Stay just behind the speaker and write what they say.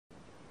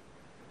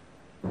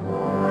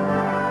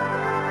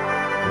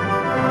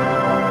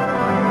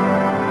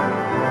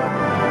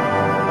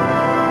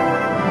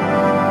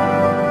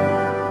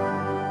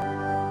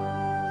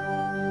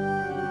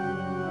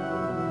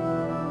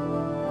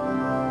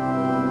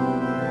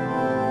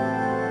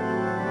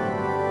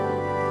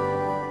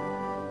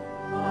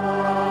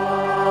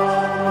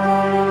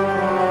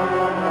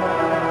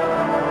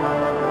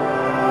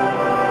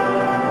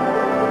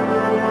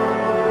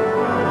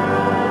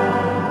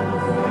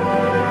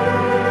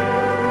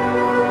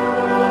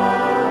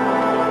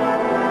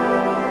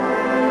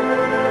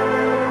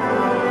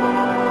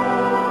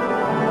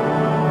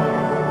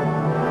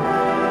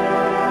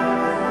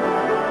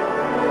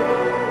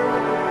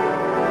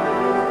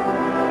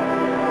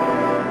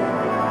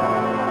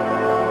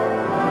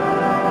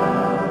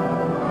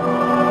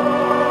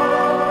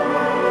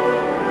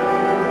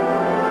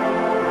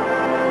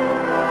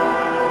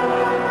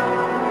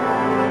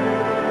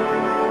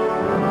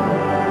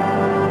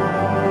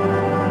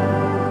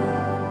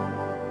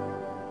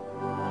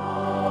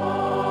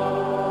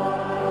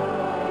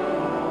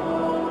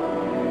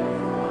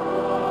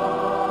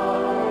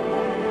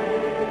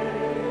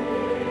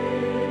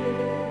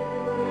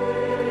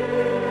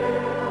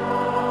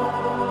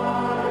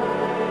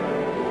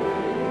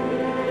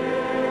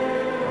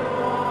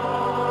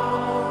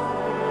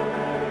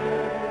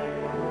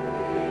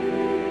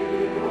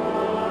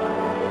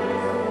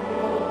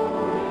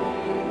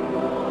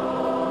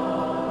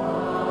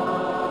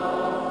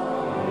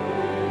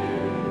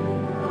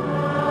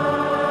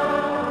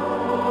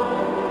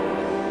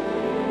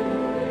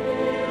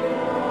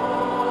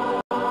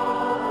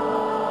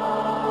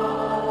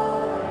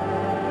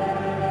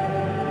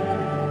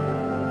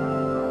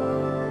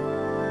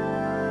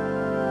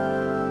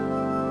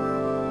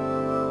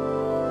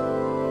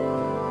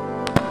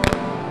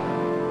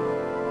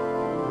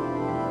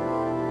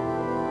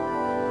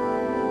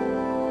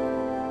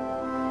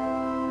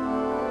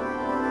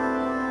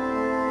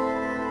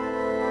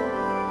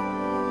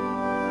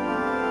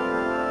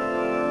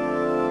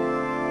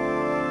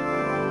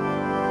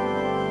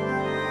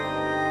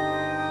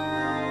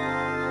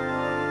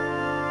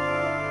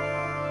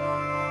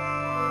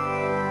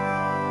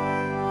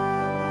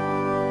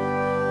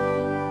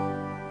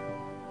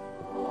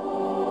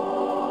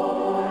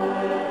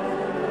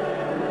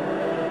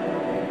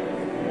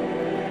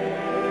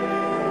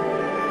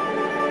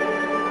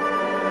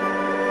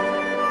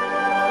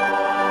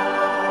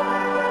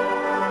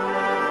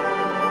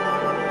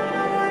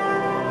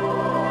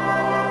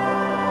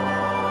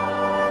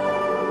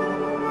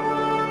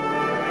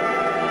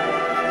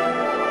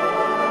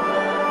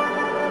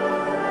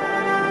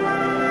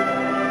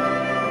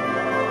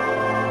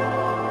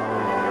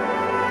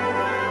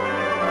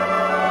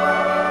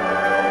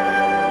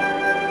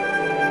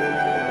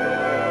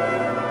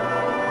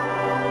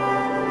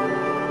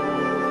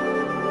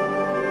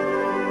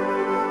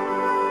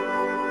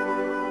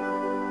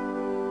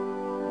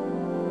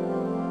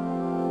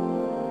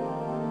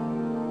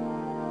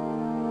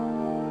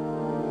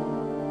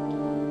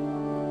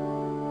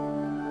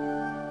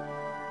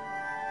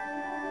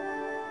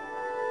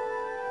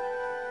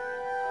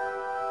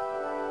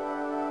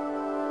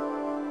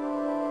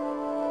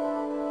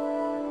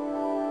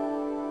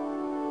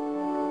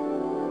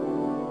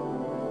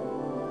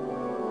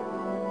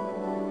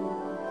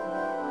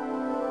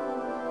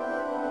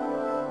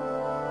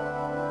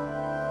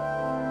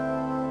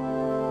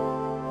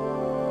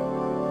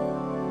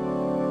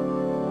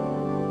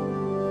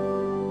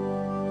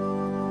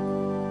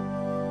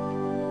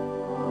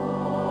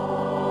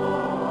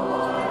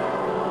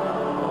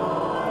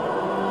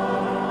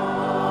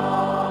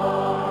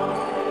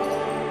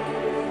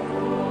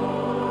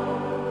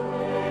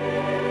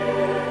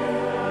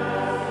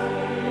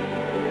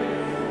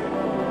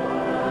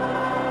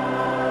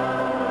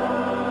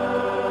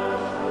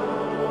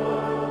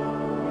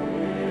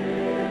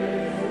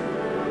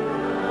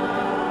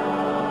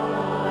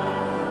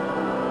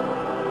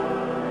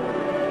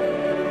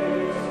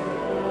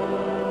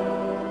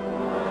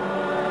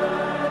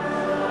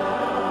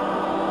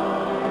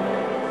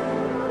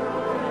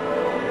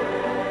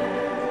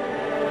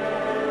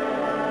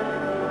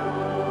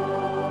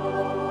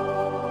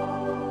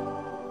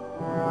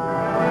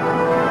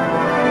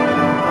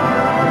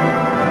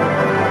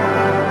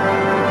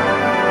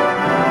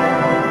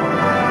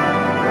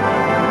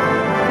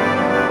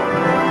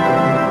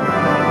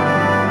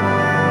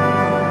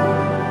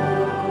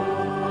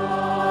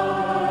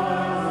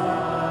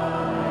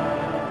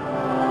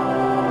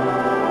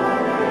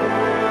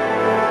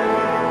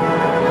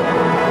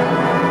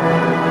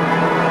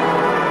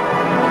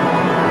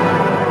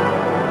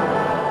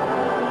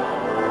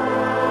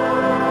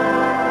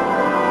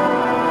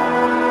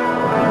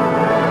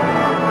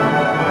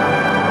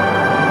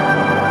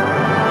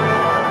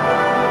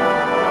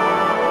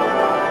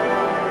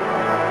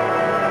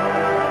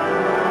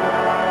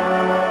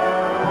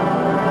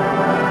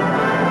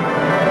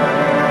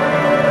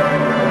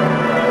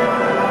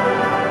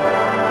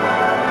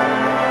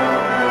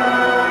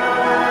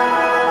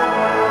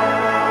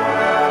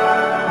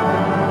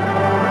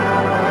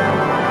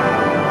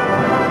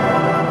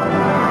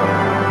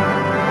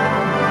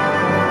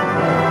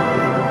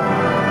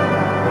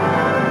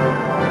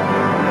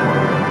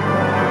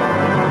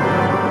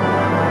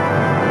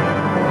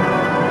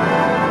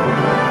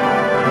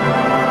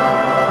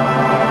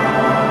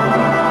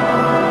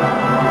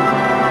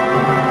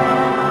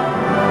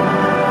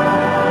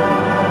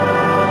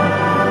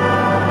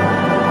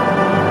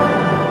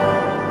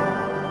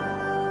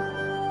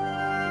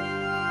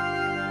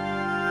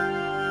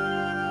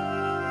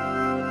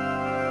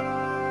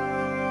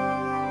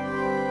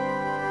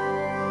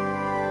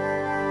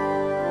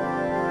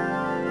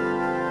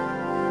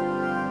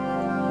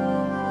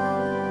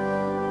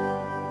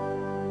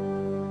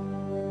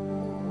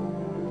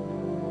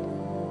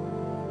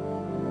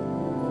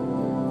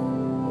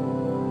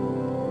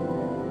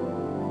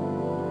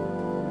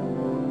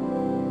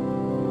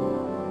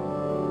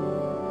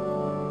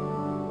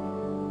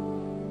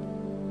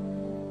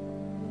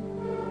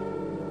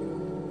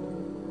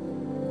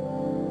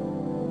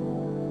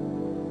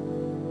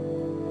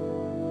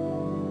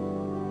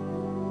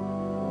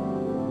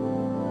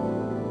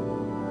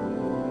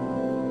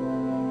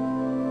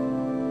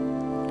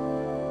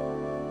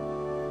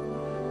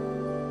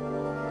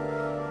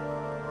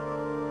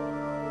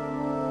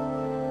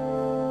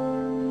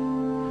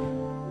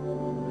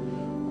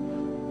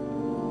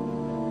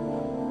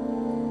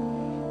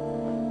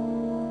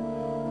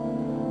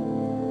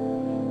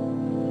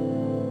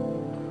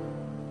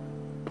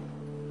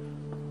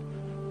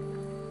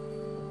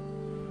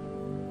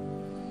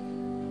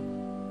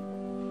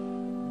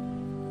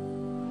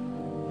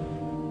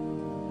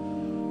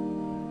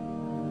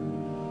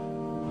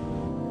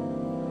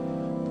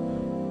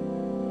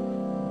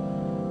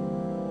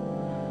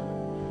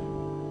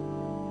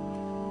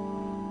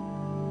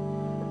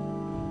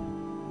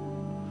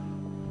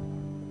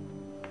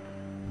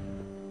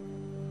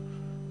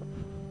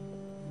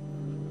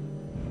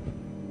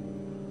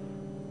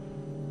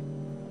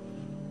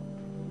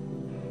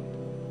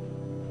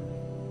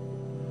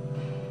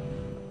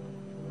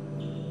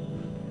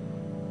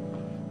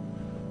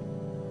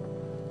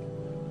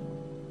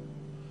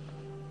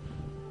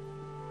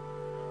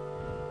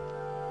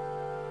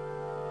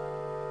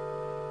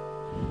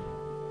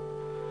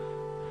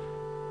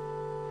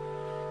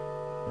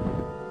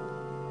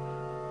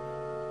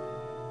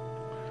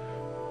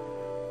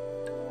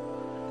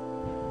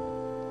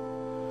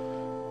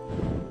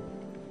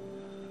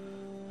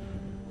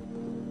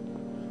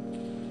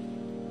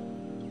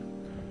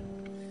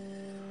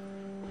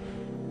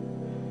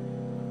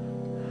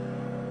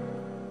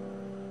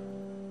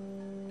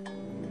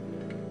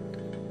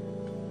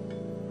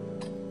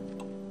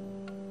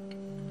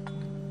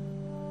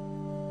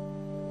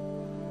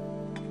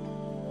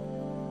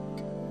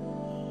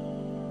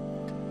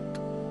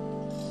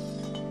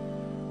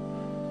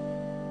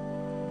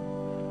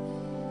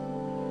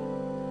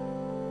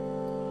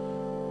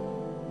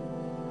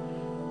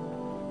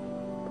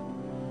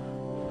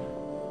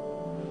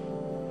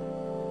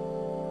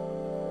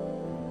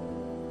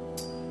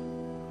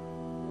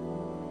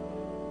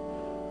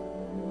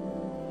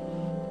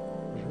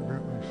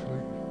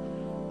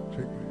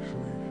Take my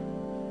sleeve.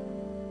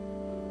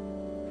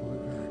 Pull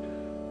it back.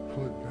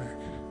 Pull it back.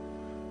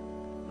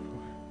 Pull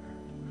it back.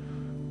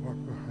 Walk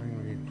behind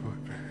me and pull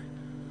it back.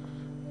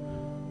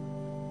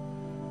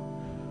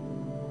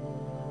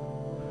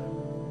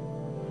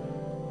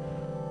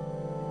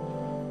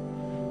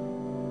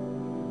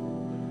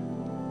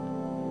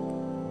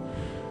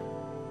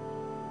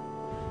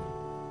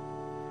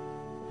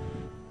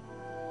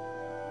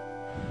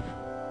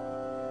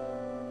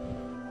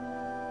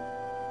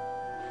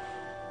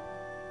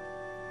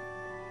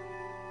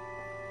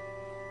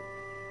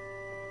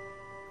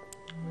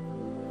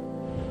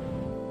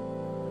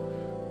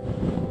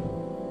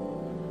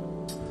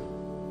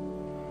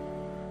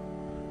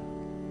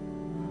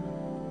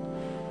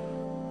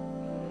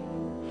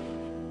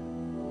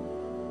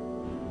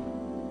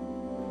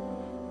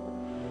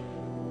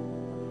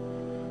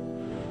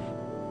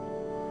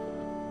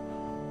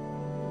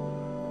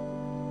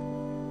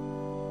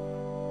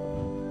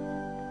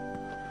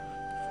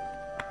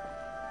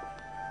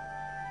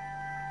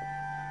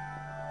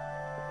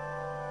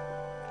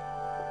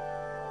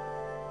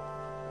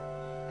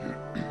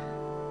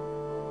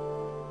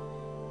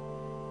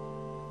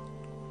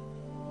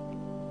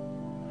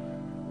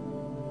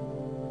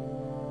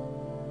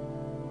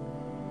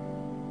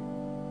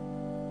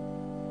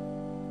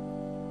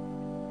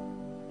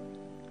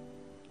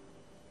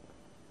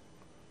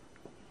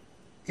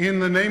 In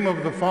the name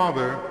of the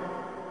Father,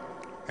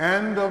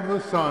 and of the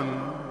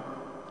Son,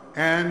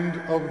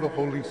 and of the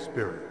Holy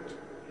Spirit.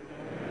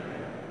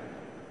 Amen.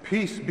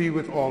 Peace be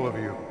with all of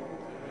you.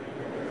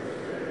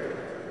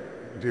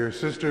 Dear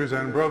sisters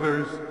and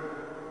brothers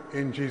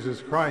in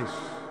Jesus Christ,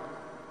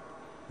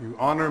 you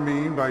honor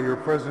me by your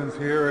presence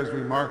here as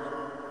we mark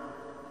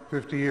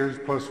 50 years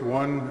plus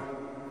one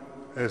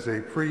as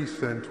a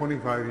priest and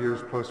 25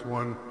 years plus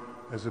one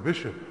as a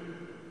bishop.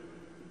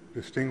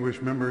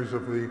 Distinguished members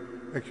of the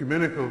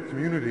ecumenical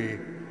community,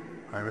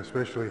 I'm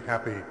especially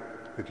happy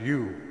that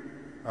you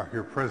are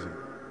here present.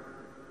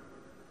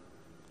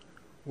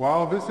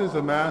 While this is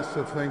a Mass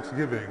of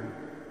Thanksgiving,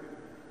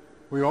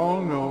 we all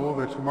know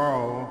that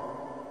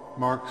tomorrow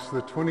marks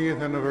the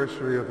 20th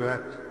anniversary of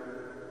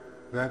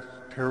that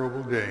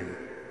terrible day,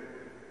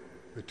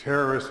 the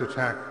terrorist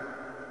attack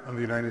on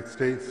the United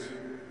States,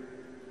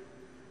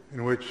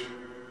 in which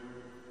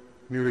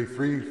nearly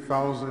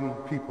 3,000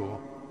 people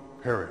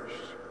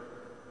perished.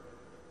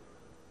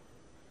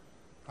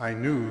 I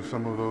knew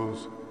some of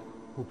those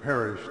who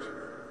perished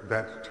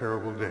that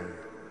terrible day.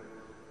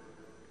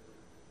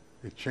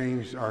 It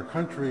changed our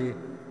country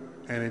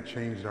and it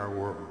changed our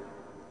world.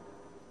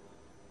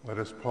 Let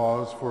us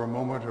pause for a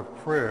moment of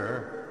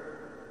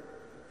prayer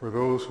for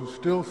those who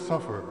still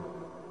suffer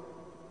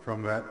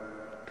from that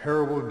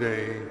terrible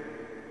day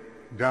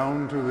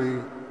down to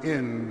the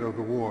end of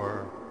the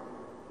war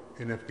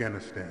in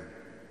Afghanistan.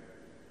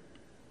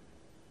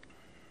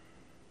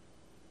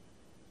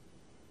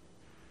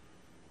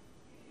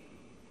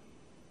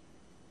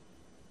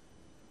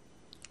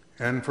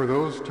 And for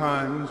those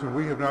times when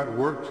we have not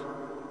worked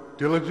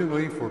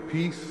diligently for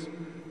peace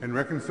and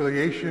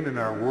reconciliation in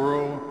our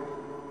world,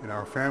 in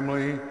our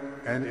family,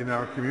 and in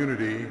our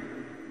community,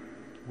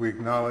 we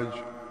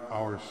acknowledge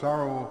our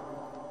sorrow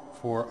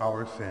for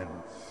our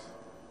sins.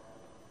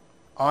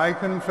 I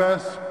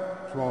confess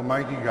to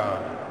Almighty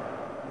God,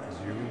 as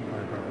you,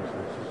 my brothers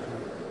and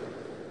sisters,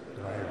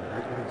 that I have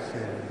greatly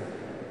sinned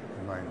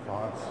in my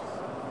thoughts,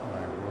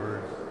 my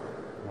words,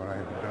 what I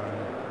have done,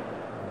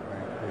 what I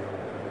have failed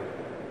to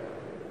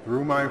do.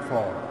 Through my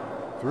fault,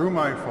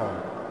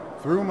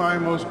 through my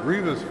most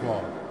grievous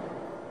fault,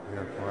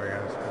 therefore I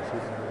ask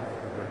this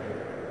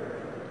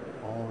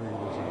all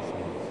evils and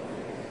sins,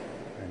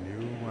 and you,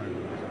 my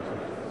brothers and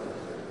sisters,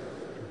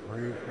 to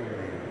pray for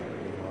me.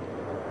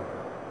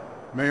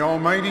 May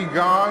Almighty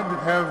God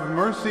have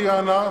mercy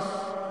on us,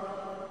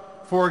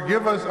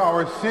 forgive us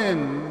our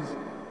sins,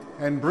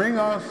 and bring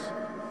us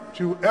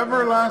to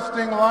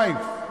everlasting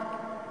life.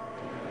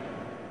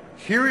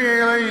 Kyrie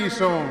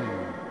eleison.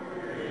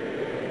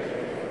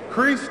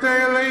 Christe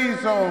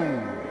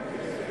eleison.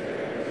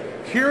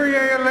 Kyrie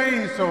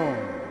eleison.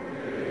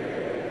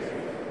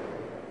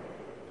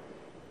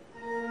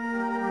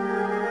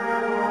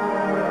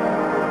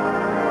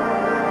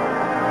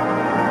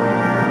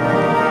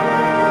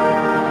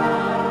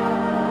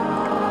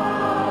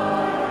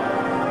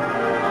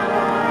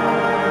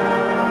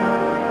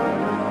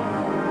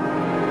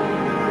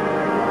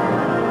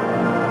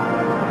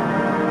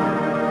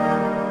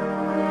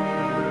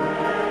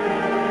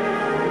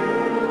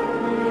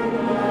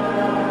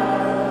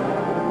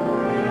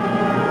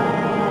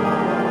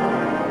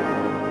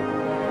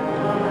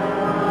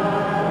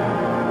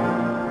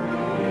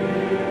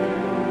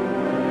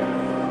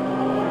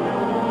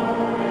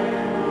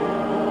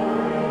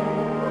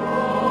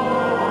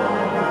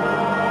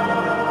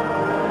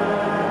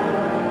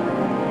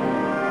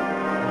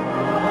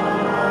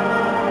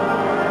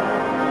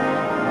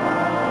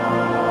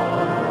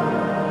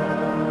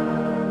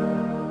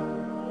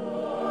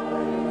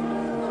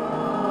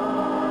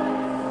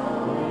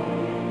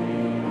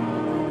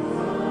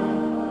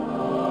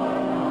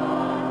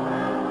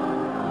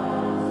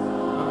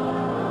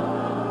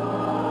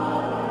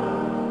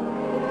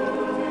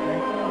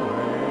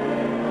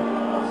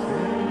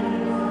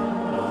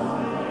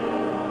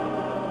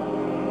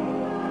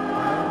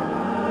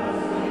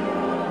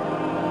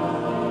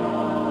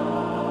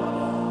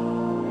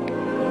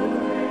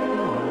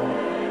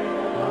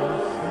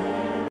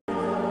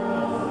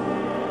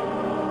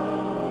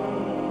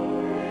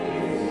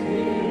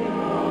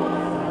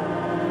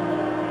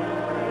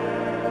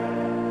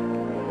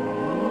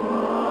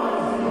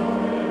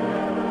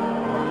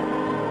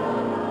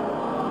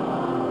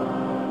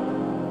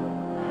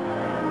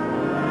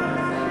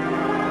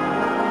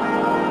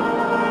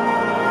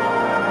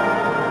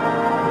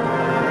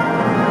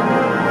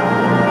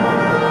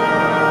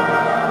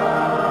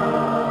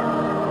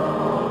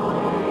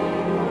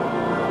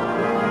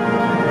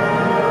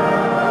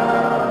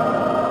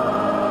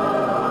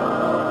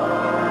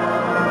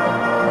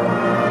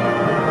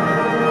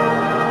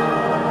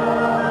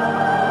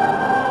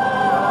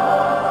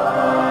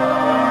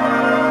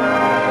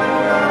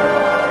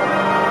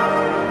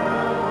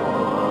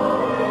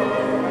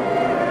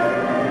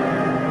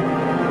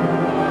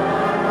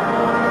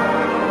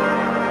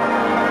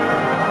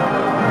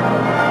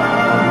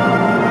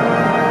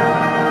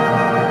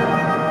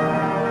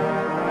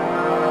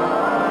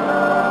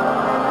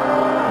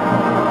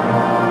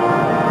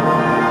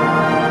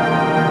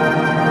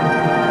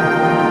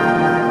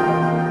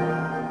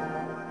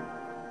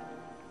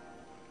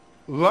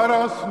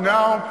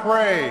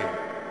 pray.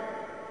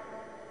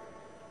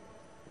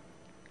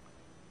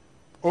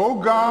 O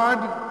God,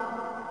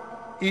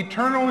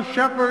 eternal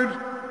shepherd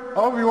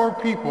of your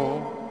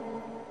people,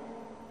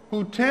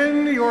 who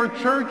tend your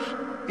church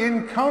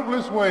in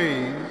countless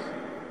ways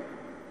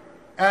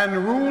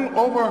and rule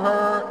over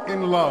her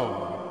in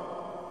love,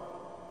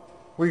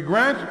 we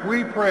grant,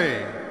 we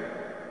pray,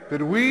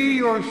 that we,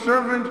 your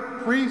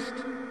servant, priest,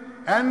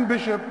 and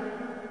bishop,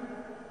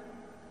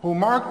 who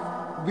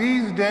mark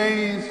these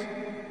days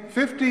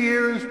 50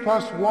 years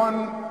plus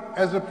one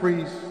as a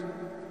priest,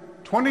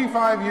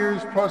 25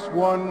 years plus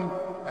one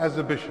as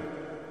a bishop,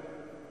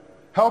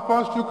 help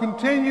us to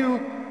continue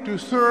to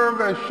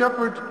serve as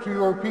shepherds to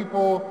your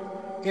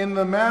people in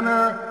the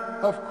manner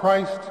of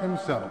Christ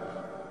himself.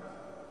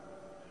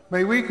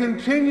 May we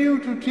continue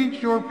to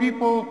teach your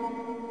people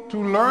to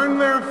learn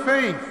their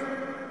faith,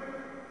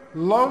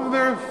 love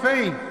their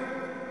faith,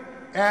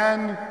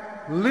 and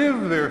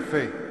live their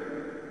faith.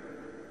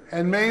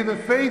 And may the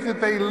faith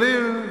that they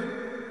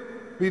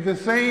live be the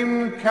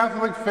same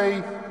Catholic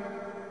faith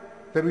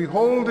that we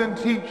hold and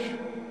teach,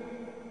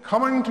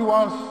 coming to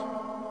us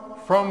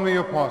from the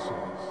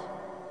apostles.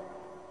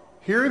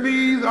 Hear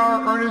these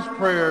our earnest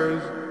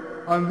prayers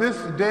on this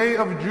day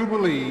of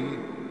Jubilee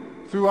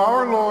through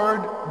our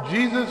Lord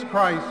Jesus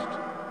Christ,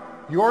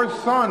 your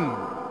Son,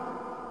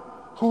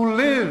 who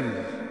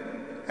lives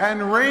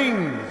and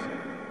reigns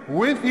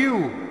with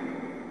you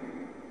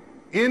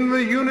in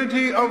the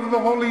unity of the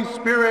Holy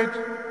Spirit,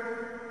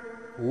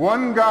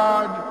 one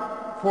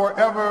God,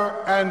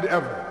 forever and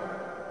ever.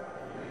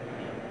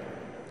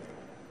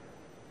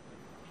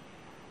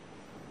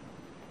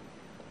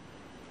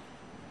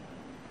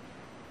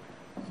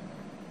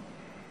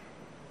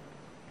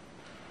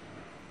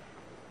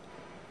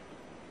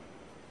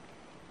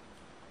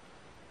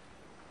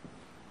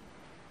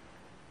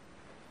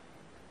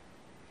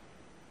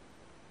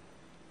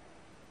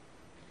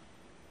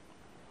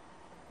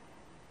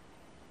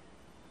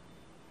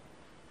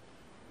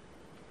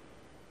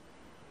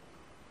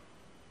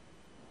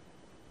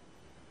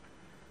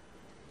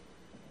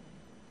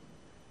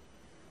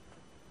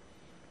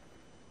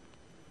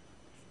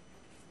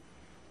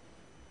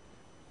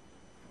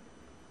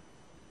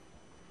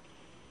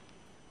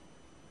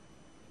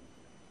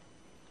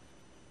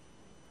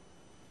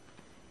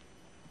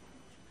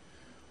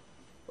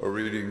 A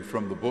reading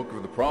from the book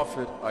of the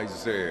prophet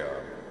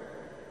Isaiah.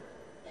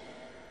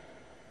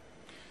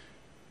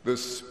 The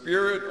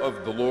Spirit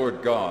of the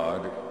Lord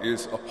God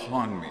is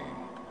upon me,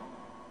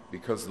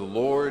 because the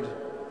Lord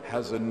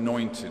has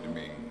anointed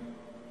me.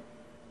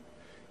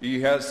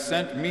 He has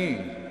sent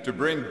me to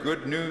bring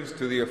good news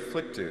to the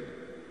afflicted,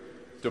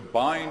 to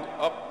bind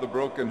up the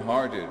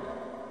brokenhearted,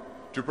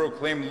 to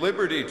proclaim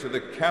liberty to the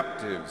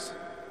captives,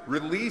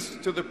 release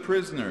to the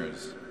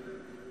prisoners,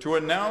 to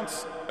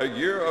announce a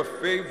year of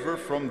favor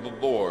from the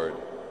Lord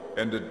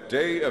and a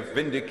day of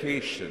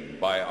vindication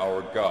by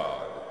our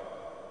God,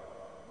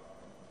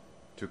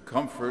 to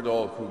comfort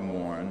all who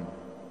mourn,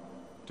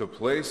 to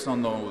place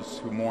on those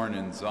who mourn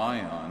in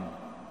Zion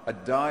a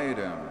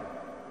diadem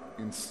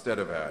instead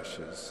of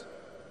ashes,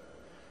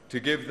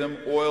 to give them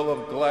oil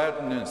of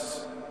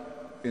gladness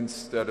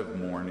instead of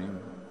mourning,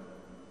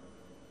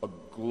 a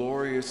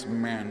glorious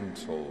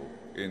mantle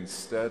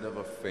instead of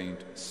a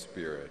faint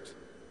spirit.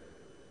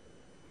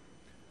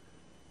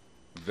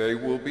 They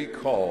will be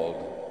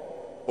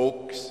called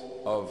oaks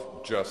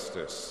of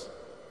justice,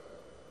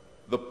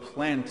 the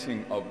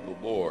planting of the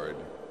Lord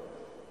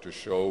to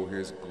show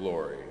his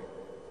glory.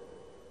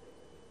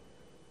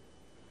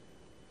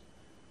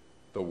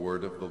 The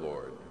word of the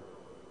Lord.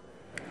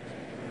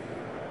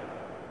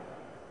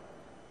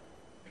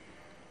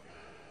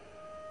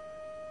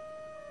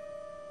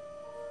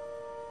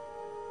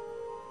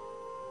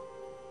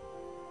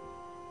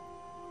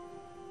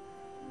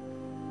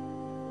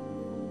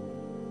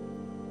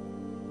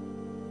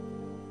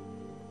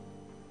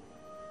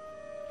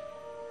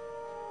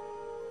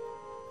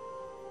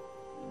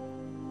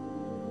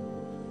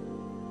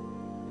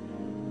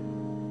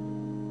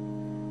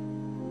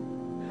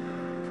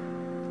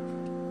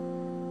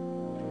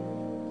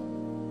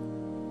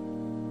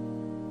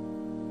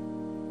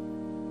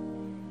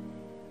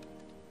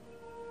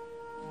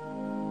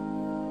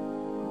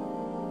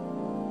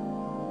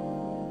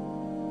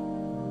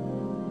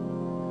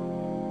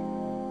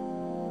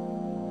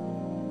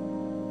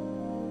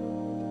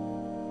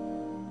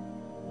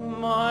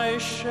 My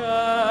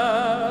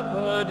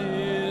shepherd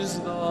is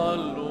the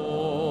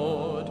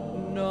Lord,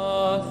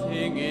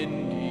 nothing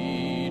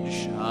indeed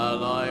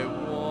shall I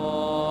want.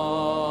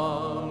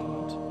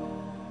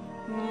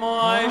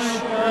 My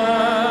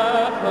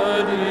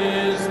shepherd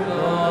is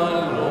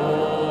the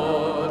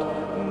Lord,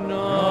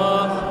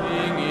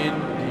 nothing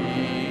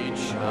indeed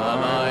shall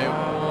I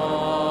want.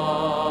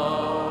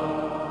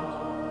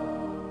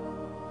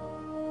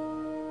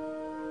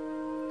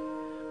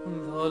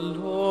 The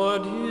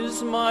Lord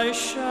is my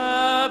shepherd,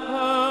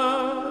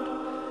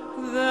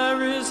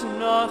 there is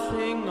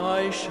nothing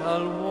I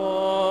shall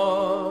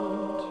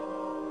want.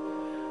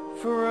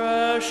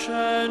 Fresh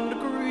and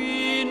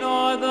green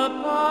are the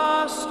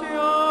pastures,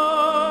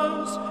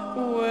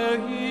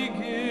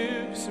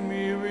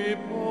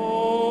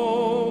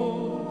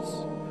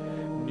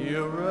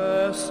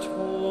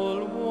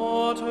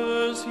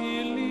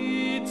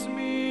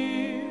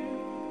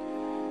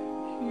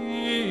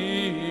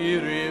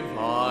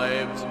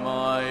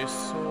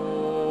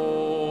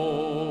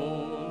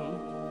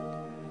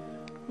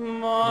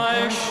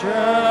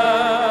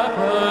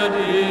 shepherd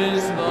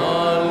is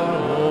the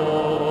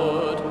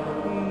Lord,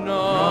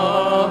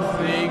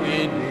 nothing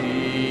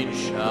indeed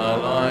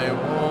shall I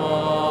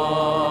want.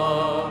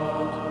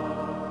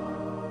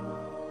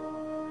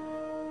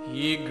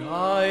 He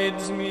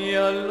guides me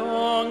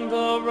along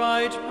the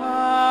right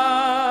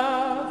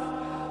path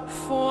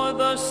for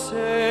the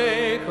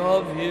sake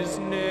of his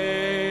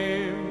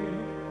name.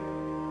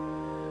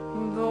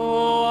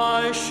 Though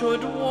I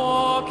should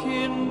walk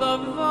in the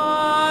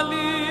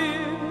valley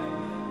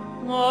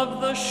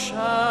of the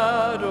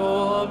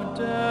shadow of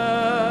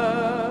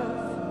death,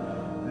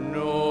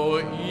 no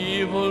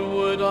evil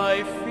would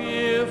I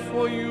fear,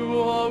 for you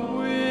are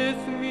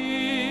with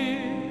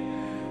me.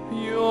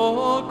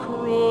 Your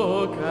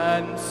crook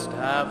and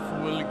staff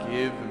will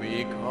give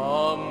me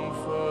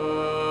comfort.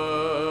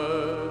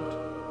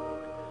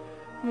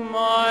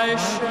 My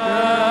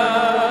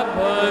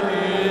shepherd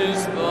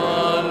is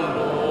the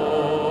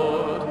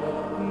Lord,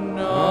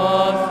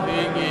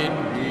 nothing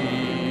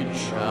indeed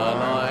shall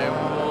I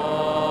want.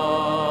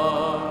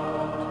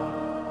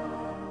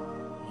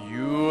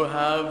 You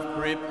have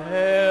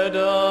prepared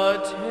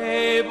a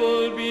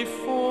table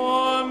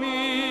before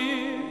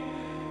me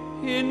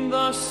in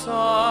the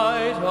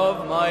sight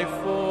of my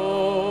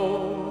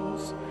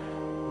foes.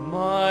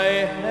 My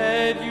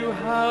head you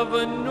have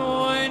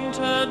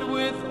anointed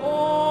with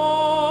oil.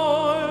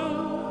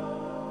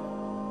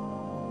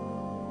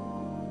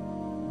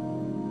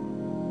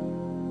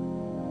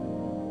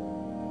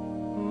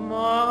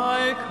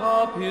 My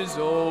cup is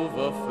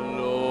overflowing.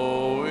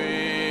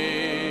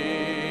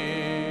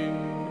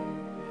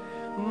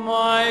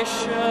 My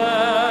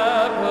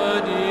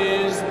shepherd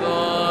is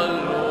the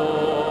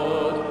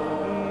Lord,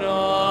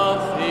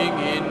 nothing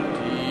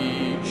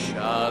indeed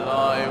shall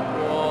I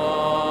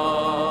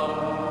want.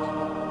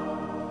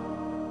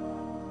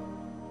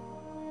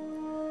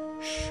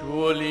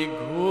 Surely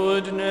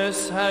goodness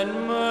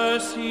and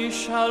mercy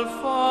shall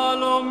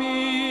follow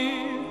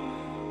me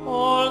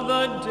all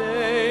the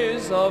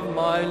days of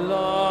my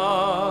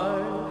life.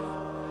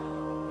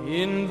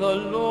 In the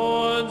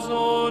Lord's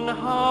own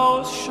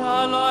house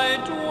shall I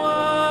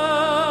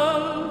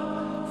dwell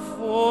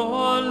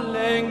for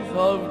length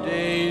of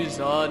days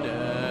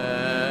unending.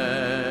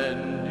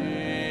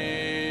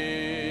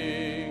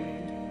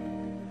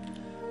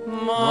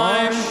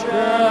 My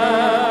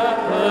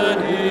shepherd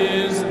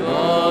is the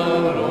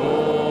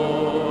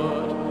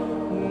Lord,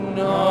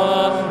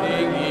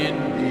 nothing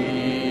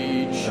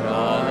indeed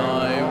shall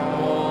I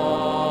want.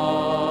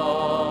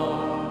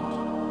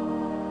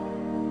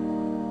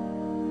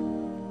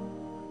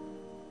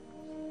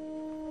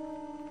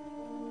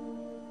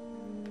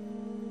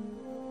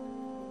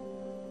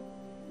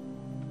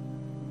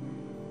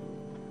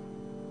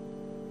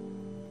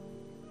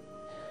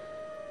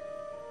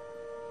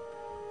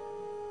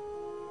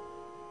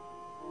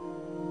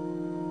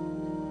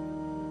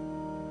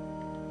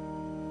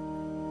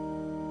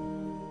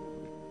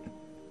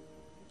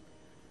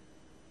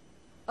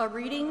 A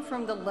reading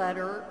from the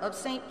letter of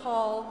St.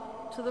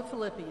 Paul to the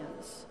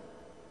Philippians.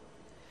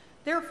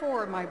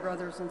 Therefore, my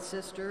brothers and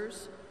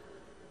sisters,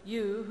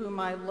 you whom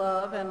I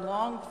love and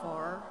long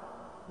for,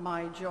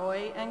 my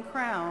joy and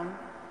crown,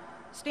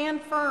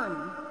 stand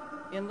firm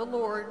in the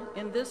Lord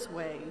in this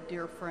way,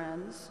 dear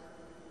friends.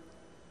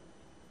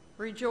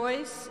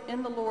 Rejoice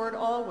in the Lord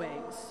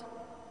always.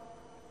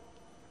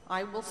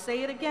 I will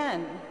say it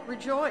again,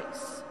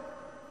 rejoice.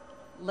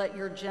 Let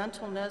your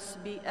gentleness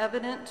be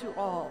evident to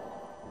all.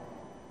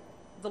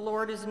 The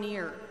Lord is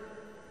near.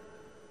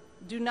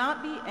 Do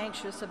not be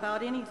anxious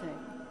about anything.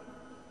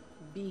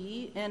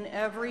 Be in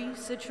every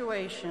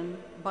situation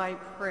by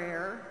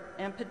prayer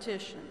and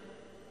petition.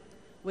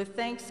 With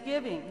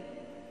thanksgiving,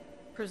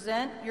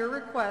 present your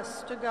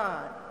requests to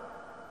God.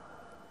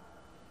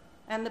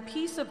 And the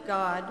peace of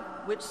God,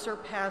 which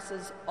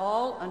surpasses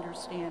all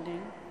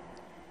understanding,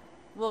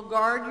 will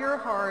guard your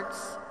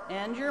hearts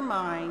and your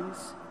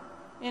minds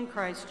in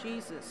Christ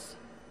Jesus.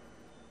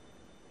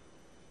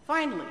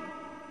 Finally,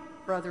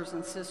 brothers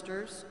and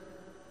sisters,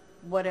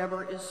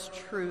 whatever is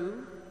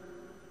true,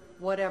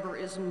 whatever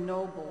is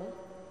noble,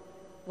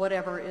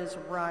 whatever is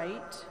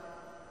right,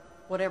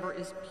 whatever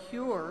is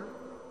pure,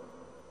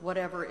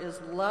 whatever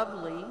is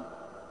lovely,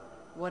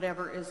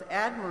 whatever is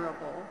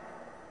admirable,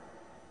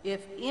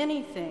 if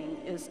anything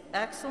is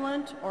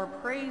excellent or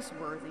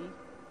praiseworthy,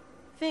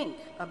 think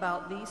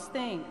about these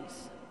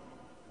things.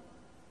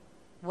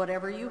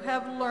 Whatever you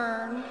have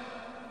learned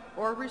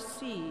or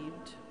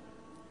received,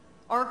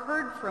 or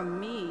heard from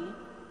me,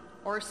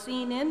 or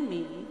seen in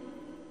me,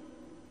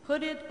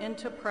 put it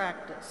into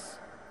practice,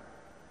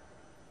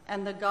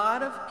 and the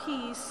God of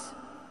peace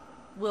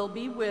will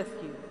be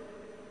with you.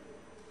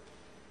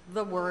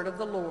 The word of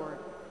the Lord.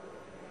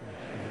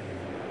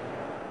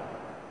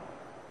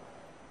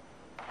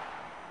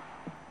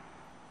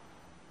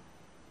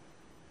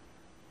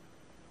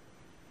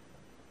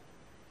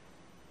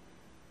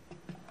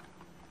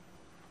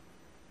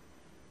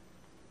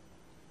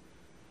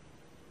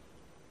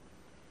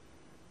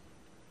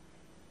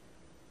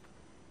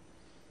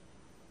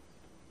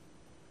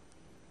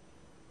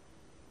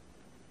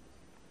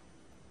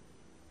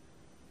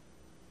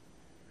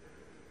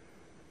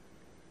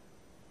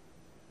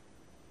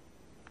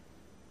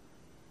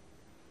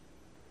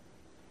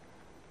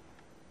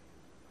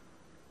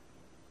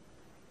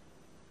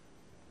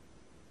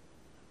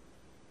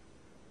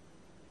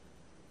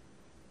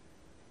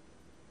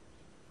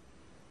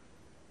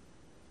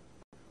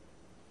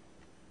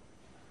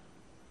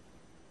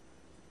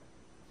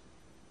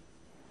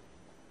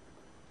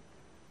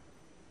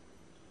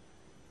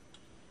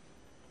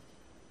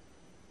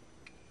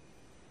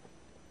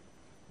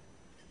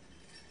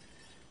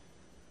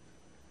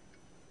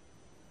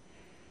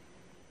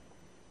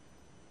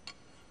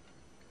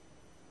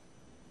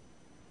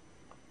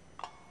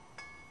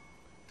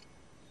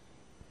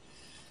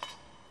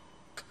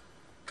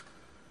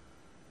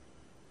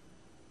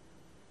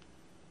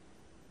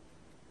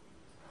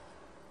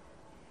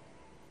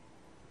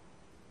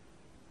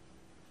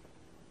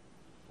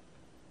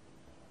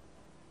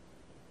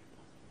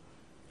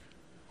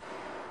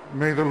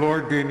 May the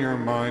Lord be in your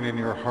mind, in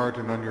your heart,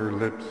 and on your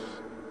lips,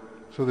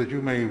 so that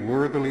you may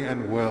worthily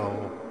and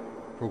well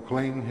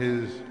proclaim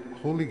his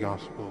holy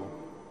gospel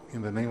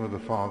in the name of the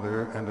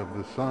Father, and of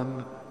the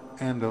Son,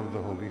 and of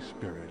the Holy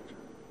Spirit.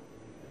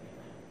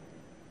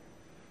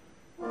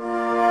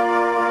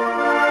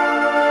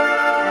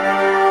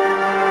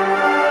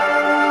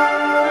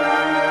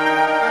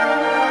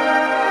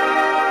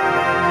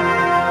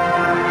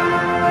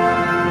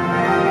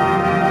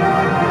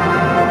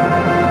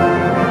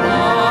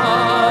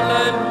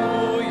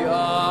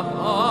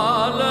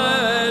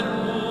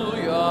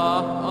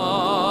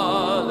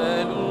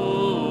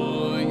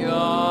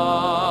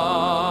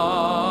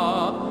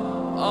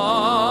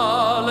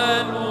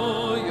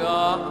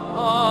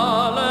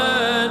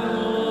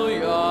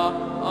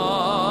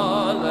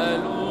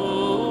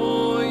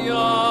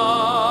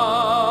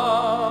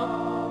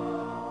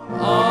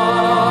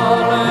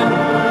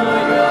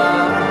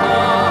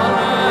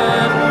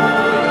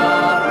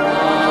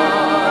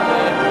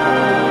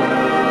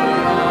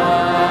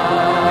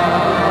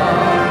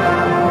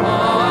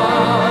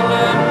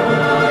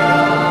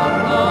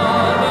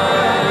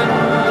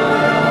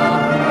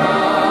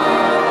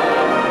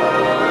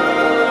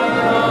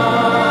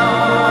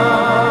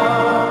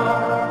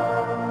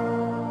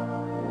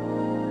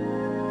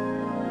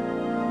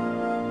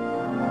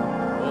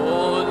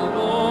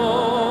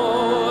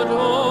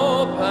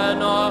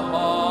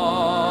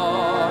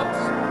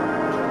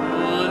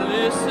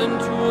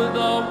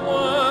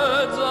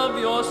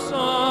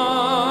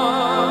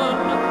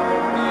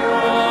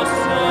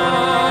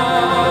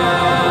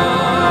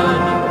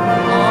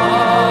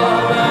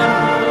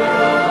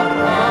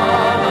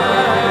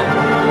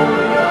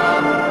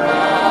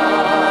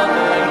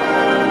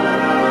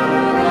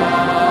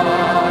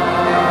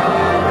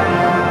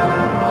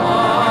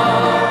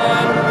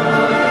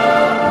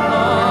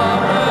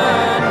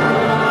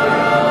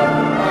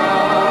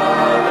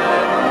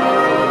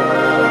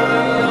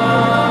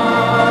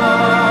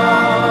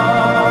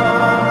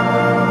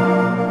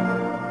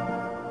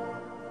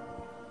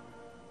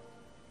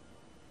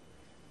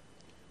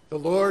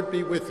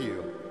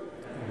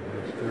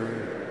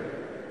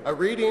 A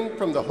reading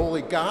from the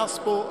Holy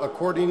Gospel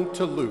according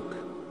to Luke.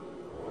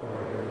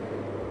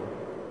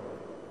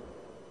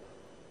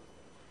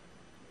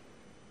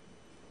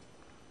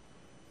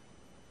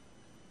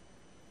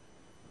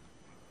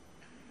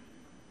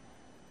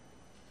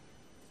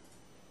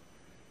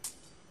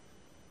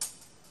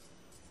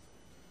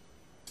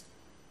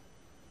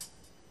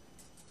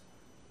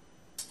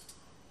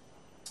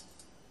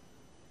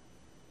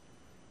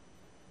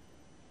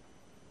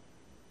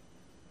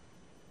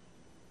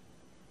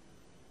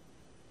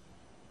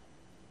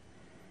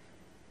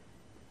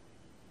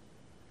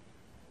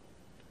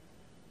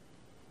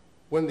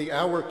 When the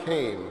hour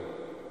came,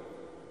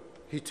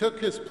 he took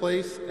his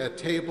place at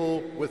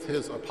table with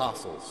his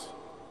apostles.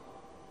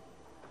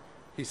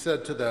 He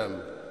said to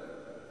them,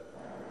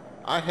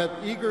 "I have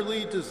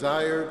eagerly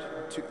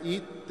desired to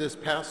eat this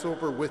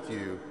Passover with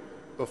you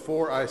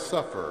before I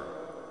suffer.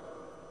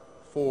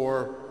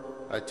 For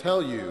I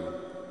tell you,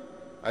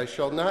 I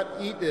shall not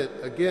eat it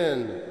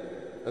again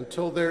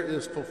until there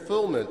is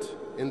fulfillment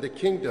in the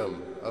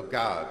kingdom of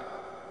God."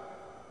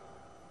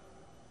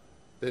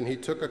 Then he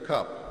took a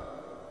cup,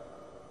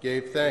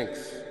 gave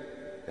thanks,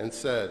 and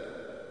said,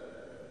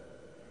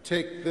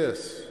 "Take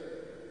this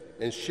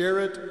and share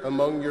it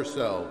among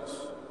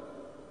yourselves.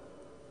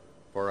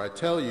 For I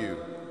tell you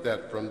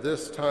that from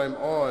this time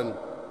on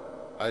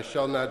I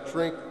shall not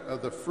drink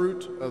of the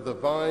fruit of the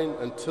vine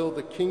until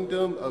the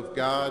kingdom of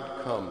God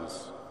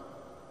comes."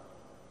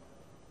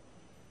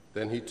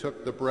 Then he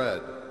took the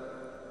bread,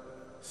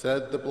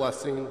 said the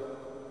blessing,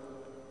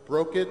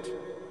 broke it,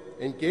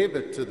 and gave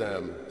it to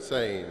them,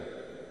 saying,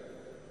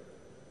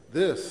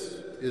 "This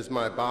is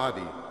my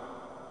body,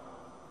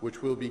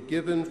 which will be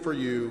given for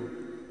you.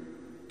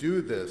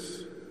 Do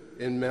this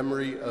in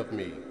memory of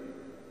me."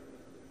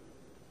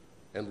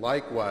 And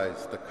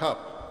likewise the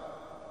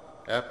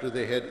cup, after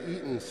they had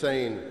eaten,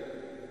 saying,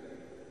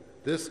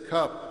 "This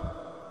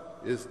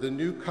cup is the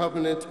new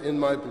covenant in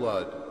my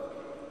blood,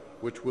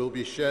 which will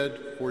be shed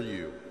for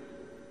you."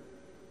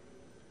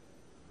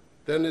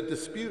 Then a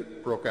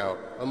dispute broke out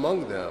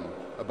among them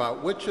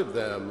about which of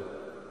them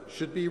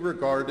should be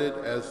regarded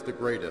as the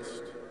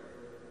greatest.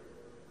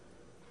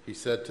 He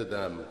said to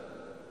them,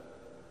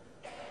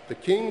 "The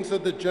kings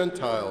of the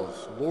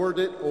Gentiles lord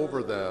it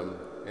over them,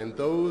 and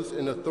those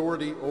in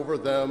authority over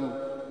them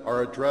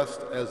are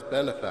addressed as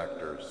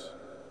benefactors.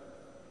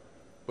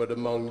 But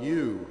among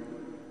you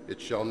it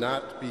shall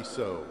not be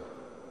so.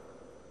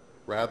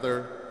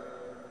 Rather,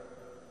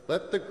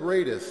 let the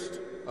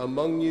greatest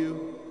among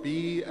you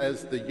be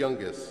as the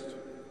youngest,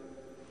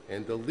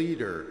 and the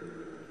leader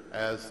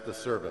as the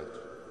servant.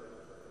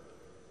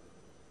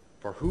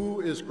 For who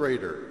is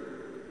greater,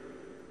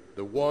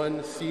 the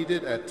one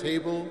seated at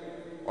table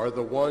or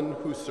the one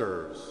who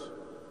serves?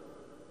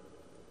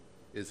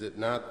 Is it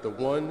not the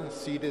one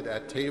seated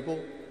at table?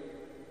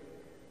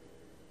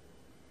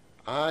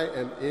 I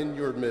am in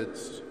your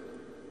midst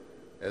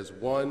as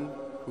one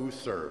who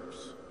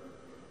serves."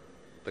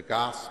 The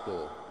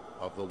Gospel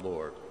of the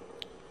Lord.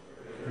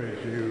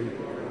 Praise you,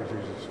 Lord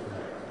Jesus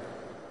Christ.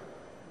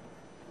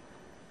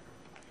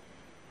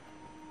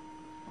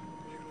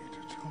 You need to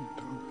tell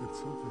Doug that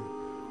something,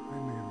 I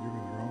may have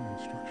given wrong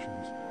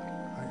instructions.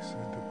 I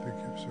said that the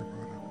gifts are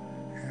brought up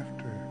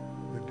after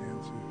the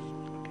dances,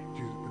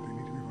 Jesus, but they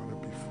need to be brought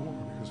up before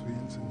because we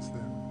incense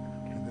them,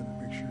 and then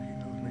make sure he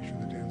knows, make sure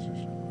the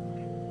dancers know.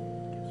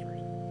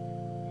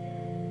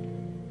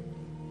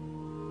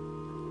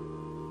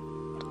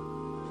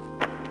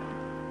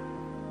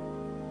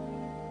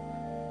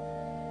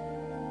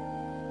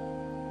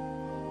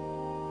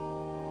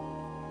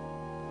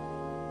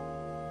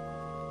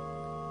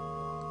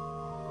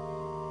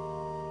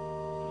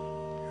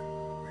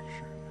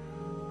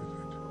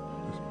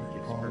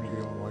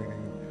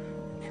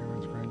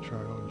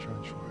 And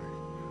John Schweig.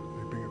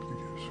 They bring up the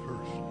gifts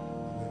first,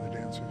 and then the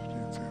dancers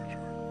dance afterward.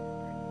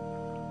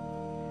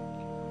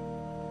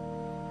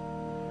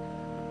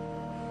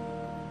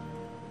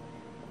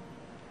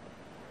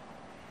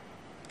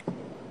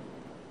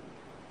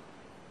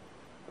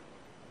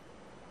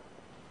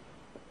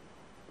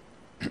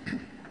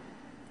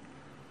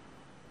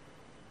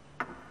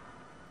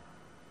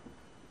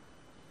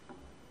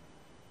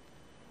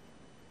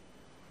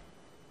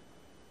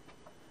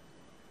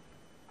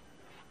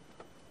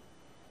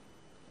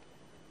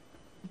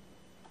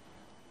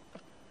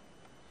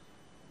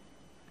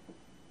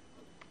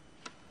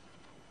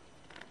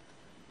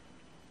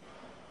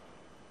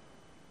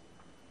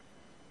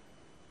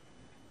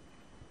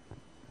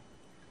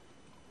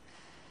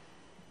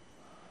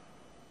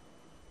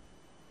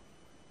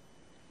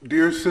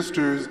 Dear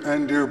sisters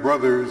and dear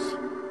brothers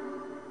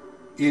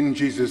in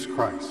Jesus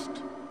Christ,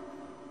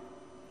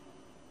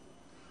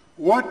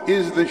 what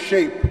is the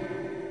shape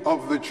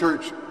of the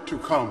church to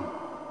come?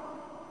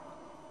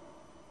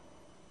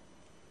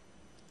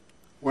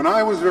 When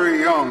I was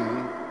very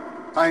young,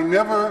 I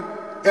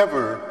never,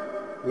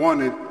 ever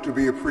wanted to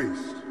be a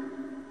priest.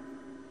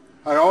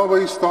 I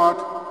always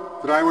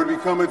thought that I would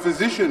become a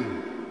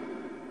physician,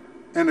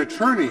 an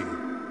attorney,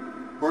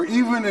 or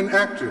even an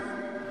actor.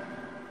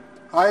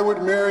 I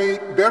would marry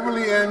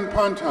Beverly Ann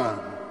Ponton,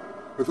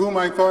 with whom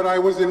I thought I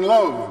was in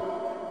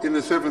love in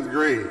the 7th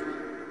grade.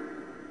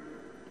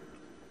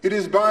 It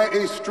is by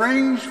a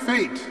strange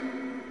fate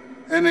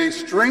and a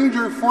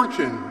stranger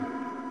fortune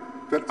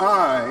that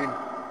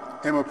I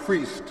am a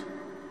priest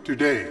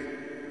today.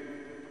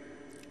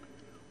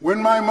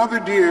 When my mother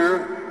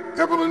dear,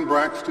 Evelyn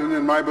Braxton,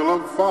 and my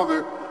beloved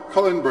father,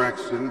 Cullen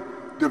Braxton,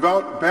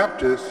 devout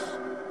Baptists,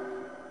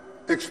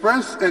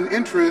 expressed an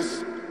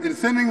interest in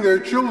sending their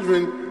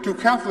children to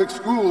Catholic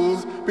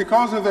schools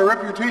because of their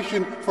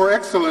reputation for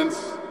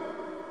excellence,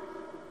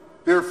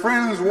 their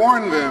friends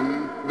warned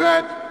them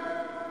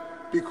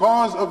that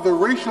because of the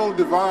racial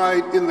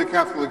divide in the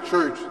Catholic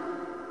Church,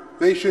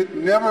 they should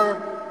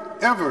never,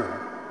 ever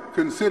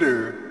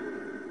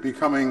consider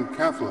becoming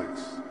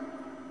Catholics.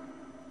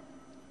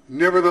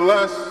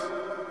 Nevertheless,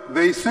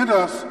 they sent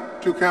us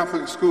to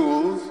Catholic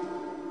schools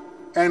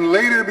and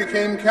later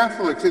became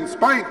Catholics in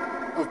spite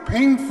of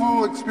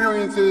painful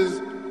experiences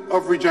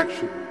of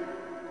rejection.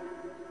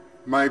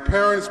 My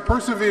parents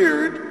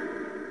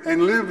persevered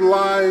and lived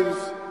lives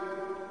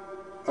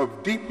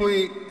of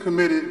deeply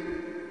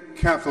committed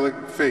Catholic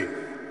faith.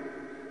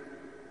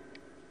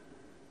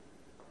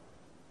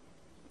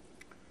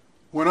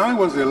 When I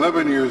was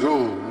 11 years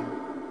old,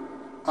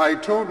 I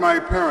told my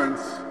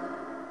parents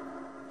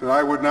that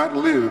I would not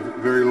live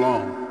very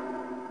long.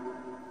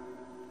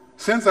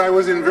 Since I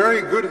was in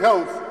very good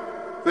health,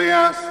 they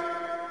asked,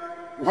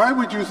 "Why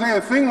would you say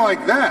a thing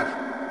like that?"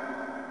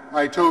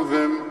 I told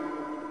them,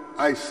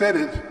 I said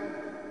it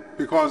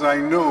because I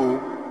know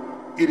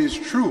it is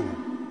true.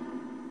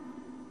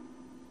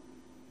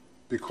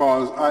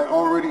 Because I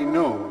already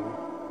know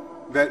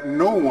that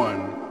no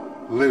one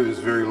lives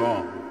very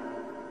long.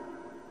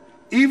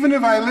 Even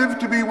if I live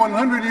to be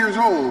 100 years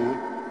old,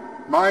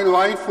 my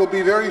life will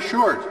be very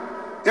short.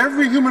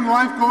 Every human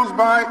life goes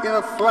by in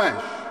a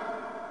flash.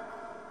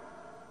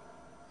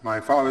 My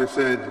father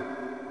said,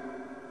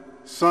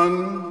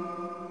 "Son,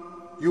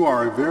 you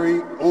are a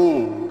very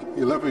old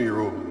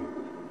 11-year-old,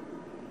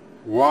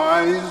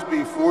 wise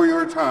before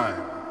your time."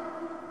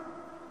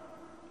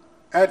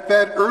 At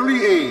that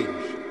early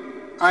age,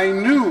 I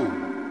knew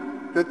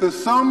that the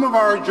sum of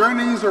our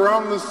journeys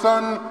around the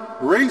sun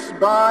raced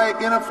by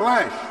in a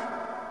flash.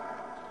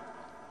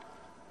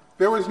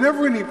 There was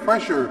never any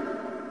pressure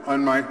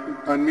on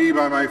me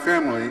by my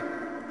family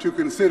to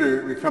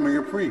consider becoming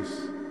a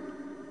priest.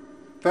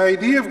 The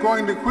idea of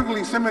going to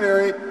Quigley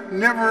Seminary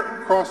never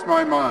crossed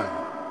my mind.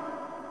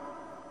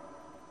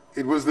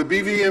 It was the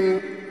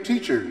BVM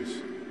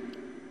teachers,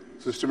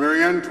 Sister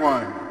Mary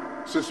Antoine,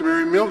 Sister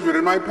Mary Mildred,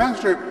 and my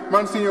pastor,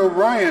 Monsignor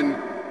O'Brien,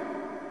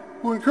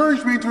 who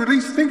encouraged me to at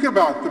least think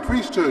about the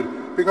priesthood,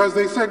 because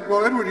they said,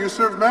 "Well, Edward, you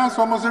serve Mass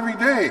almost every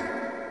day.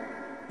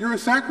 You're a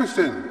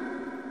sacristan."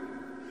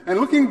 And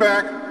looking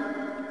back,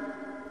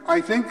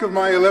 I think of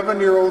my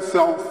 11-year-old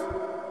self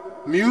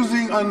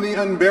musing on the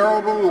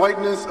unbearable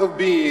lightness of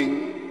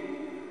being,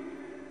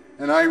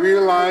 and I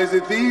realized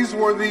that these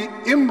were the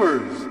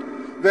embers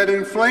that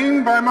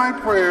inflamed by my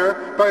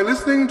prayer, by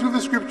listening to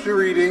the scripture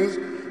readings,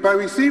 by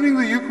receiving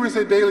the Eucharist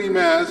at daily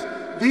Mass,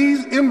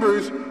 these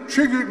embers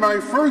triggered my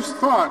first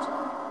thought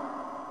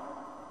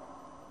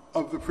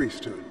of the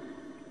priesthood.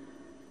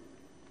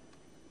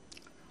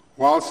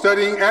 While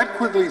studying at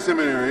Quigley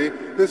Seminary,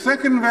 the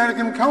Second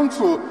Vatican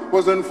Council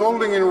was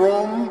unfolding in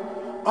Rome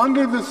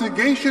under the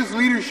sagacious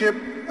leadership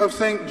of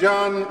St.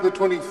 John the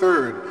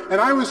 23rd,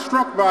 and I was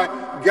struck by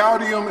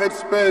Gaudium et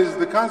Spes,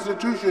 the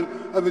constitution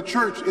of the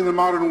Church in the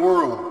modern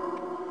world.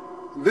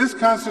 This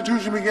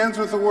constitution begins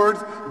with the words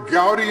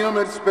Gaudium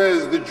et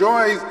Spes, the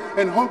joys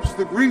and hopes,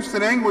 the griefs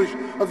and anguish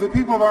of the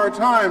people of our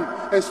time,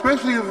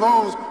 especially of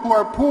those who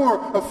are poor,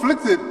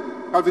 afflicted,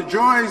 are the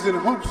joys and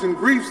hopes and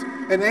griefs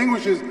and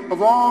anguishes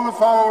of all the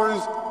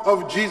followers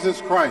of Jesus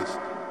Christ.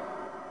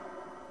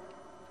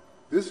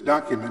 This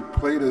document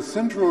played a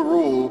central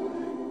role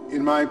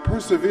in my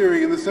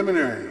persevering in the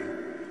seminary,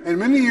 and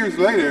many years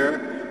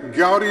later,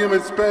 Gaudium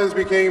et Spes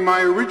became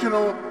my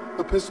original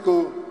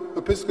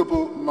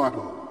episcopal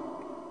motto.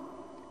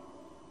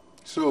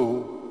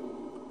 So,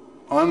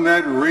 on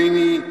that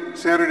rainy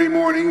Saturday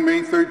morning,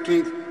 May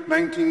 13th,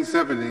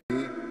 1970,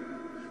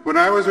 when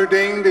I was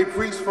ordained a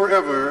priest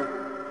forever,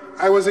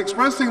 I was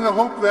expressing the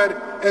hope that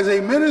as a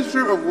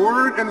minister of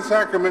word and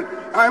sacrament,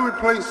 I would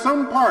play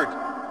some part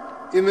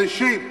in the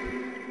shape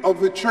of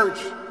the church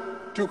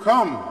to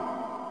come.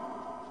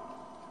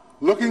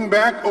 Looking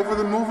back over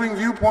the moving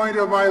viewpoint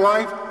of my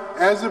life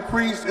as a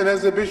priest and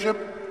as a bishop,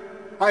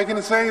 I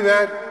can say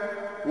that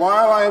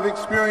while I have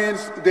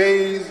experienced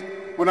days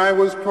when I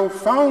was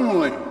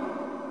profoundly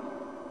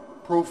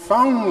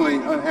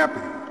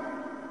unhappy,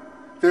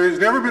 there has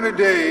never been a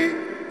day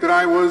that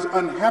I was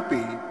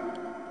unhappy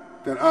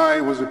that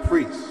I was a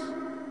priest.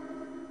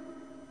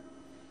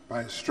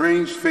 By a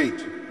strange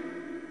fate,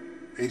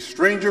 a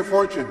stranger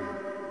fortune,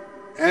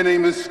 and a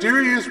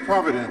mysterious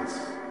providence,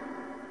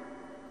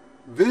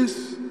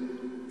 this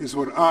is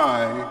what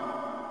I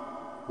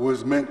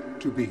was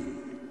meant to be.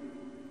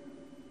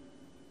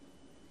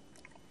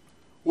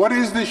 What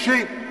is the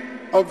shape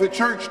of the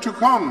church to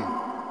come?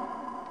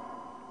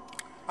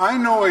 I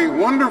know a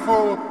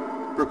wonderful,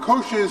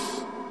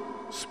 precocious,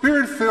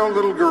 spirit-filled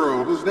little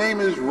girl whose name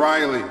is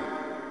Riley.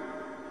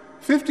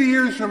 50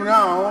 years from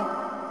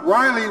now,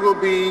 Riley will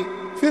be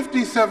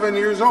 57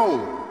 years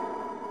old.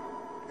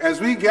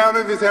 As we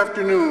gather this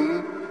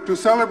afternoon to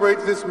celebrate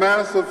this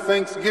Mass of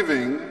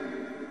Thanksgiving,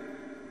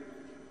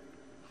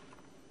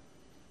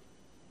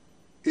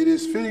 it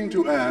is fitting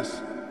to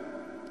ask,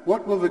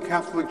 what will the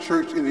Catholic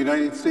Church in the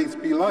United States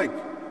be like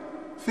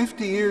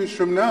 50 years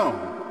from now,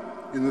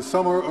 in the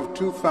summer of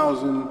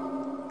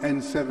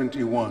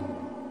 2071?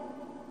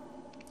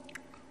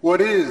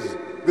 What is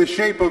the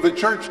shape of the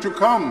church to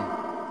come?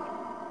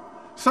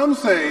 Some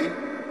say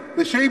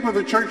the shape of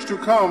the church to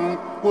come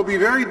will be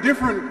very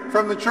different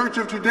from the church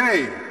of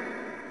today.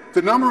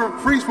 The number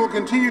of priests will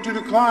continue to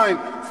decline,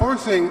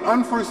 forcing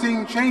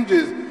unforeseen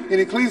changes in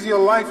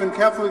ecclesial life and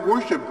Catholic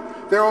worship.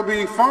 There will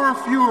be far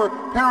fewer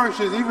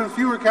parishes, even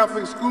fewer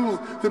Catholic schools.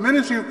 The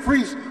ministry of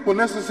priests will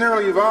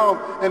necessarily evolve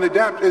and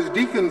adapt as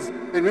deacons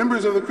and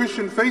members of the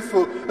Christian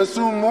faithful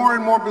assume more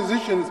and more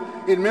positions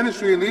in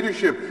ministry and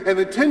leadership. And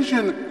the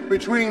tension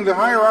between the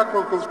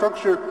hierarchical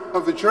structure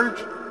of the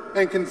church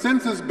and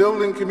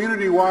consensus-building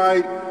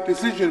community-wide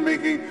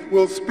decision-making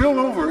will spill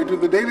over into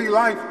the daily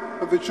life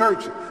of the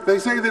church. They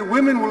say that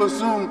women will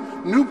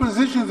assume new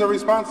positions of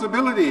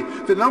responsibility.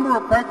 The number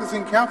of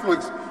practicing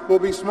Catholics will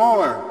be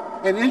smaller,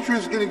 and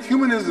interest in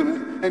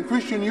ecumenism and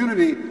Christian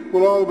unity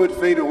will all but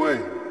fade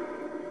away.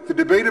 The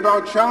debate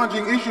about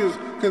challenging issues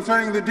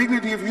concerning the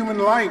dignity of human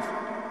life,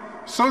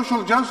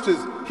 social justice,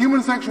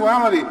 human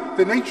sexuality,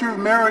 the nature of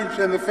marriage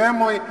and the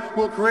family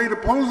will create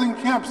opposing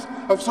camps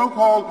of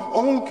so-called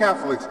old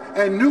Catholics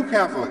and new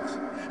Catholics.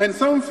 And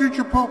some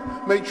future pope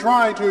may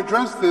try to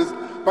address this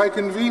by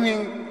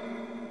convening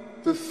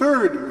the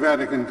Third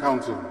Vatican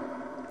Council.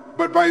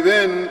 But by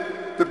then,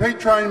 the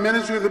patrine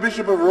ministry of the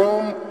Bishop of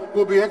Rome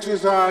will be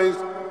exercised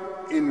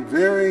in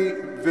very,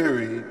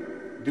 very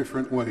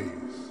different ways.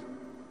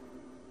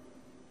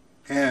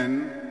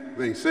 And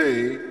they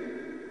say,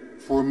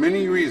 for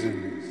many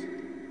reasons,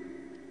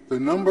 the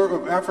number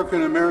of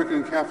African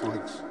American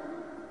Catholics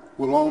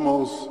will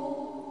almost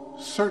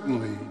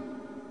certainly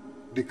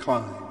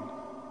decline.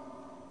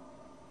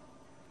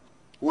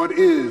 What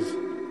is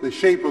the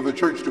shape of the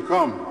church to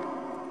come?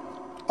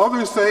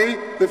 Others say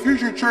the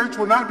future church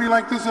will not be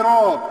like this at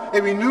all.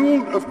 A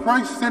renewal of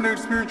Christ-centered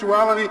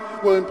spirituality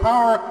will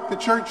empower the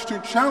church to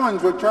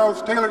challenge what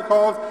Charles Taylor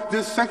calls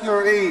this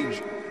secular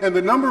age. And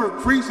the number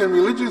of priests and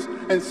religious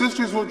and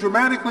sisters will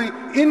dramatically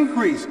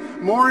increase.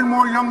 More and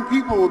more young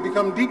people will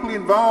become deeply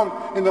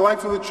involved in the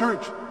life of the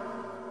church,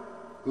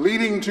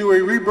 leading to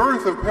a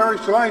rebirth of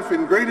parish life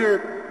and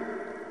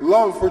greater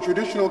love for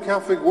traditional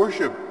Catholic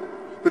worship.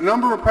 The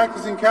number of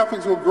practicing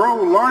Catholics will grow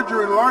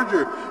larger and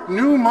larger.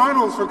 New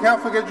models for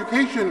Catholic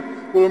education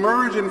will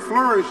emerge and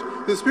flourish.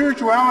 The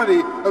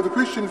spirituality of the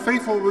Christian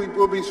faithful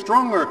will be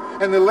stronger,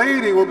 and the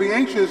laity will be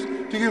anxious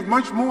to give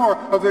much more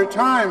of their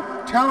time,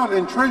 talent,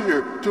 and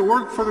treasure to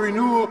work for the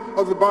renewal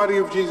of the body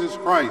of Jesus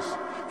Christ.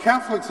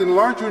 Catholics in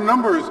larger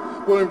numbers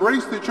will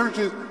embrace the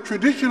Church's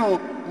traditional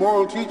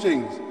moral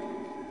teachings,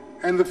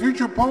 and the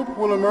future Pope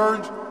will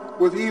emerge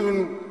with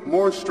even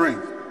more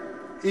strength,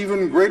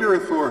 even greater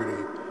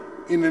authority,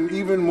 in an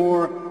even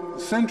more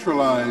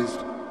centralized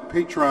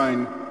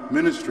Petrine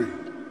ministry.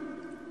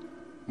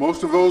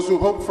 Most of those who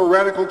hope for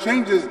radical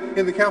changes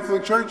in the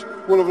Catholic Church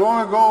will have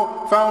long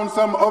ago found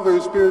some other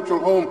spiritual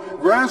home.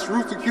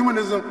 Grassroots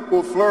ecumenism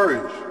will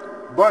flourish,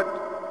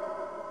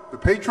 but the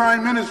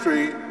Petrine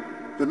ministry,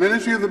 the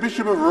ministry of the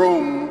Bishop of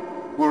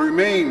Rome, will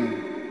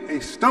remain a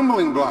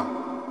stumbling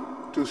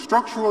block to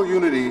structural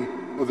unity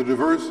of the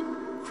diverse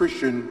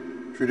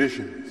Christian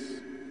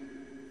traditions.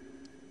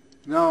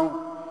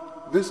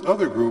 Now, this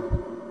other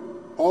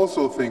group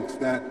also thinks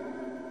that,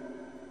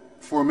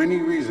 for many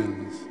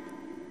reasons,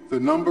 the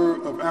number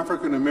of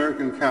African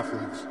American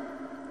Catholics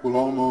will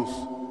almost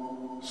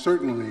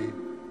certainly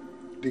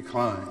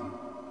decline.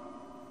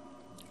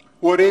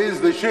 What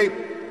is the shape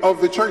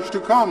of the church to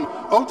come?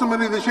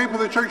 Ultimately, the shape of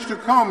the church to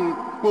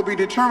come will be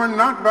determined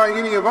not by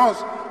any of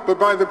us, but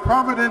by the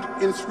provident,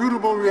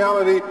 inscrutable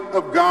reality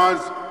of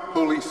God's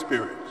Holy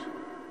Spirit.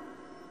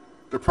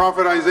 The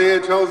prophet Isaiah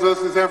tells us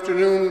this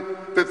afternoon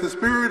that the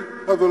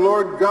Spirit of the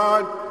Lord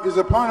God is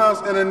upon us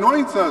and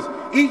anoints us.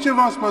 Each of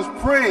us must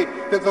pray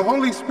that the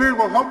Holy Spirit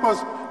will help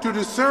us to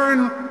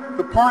discern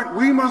the part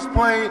we must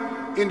play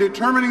in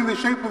determining the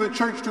shape of the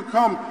church to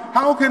come.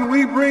 How can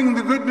we bring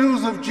the good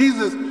news of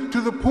Jesus to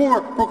the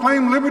poor,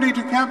 proclaim liberty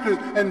to captives,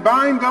 and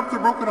bind up the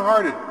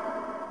brokenhearted?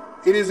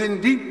 It is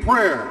in deep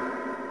prayer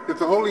that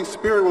the Holy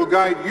Spirit will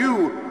guide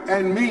you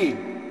and me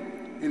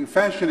in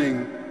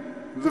fashioning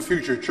the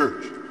future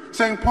church.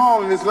 St.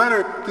 Paul, in his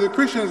letter to the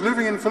Christians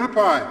living in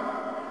Philippi,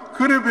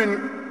 could have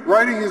been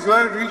writing his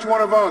letter to each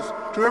one of us,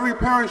 to every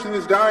parish in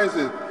this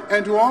diocese,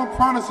 and to all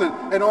Protestant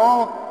and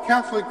all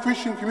Catholic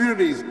Christian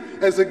communities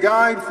as a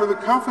guide for the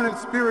confident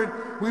spirit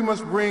we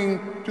must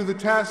bring to the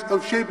task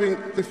of shaping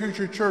the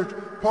future church.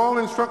 Paul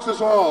instructs us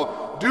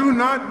all, do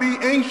not be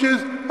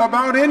anxious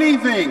about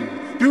anything.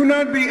 Do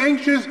not be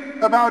anxious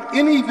about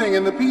anything,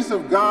 and the peace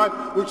of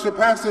God, which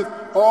surpasseth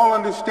all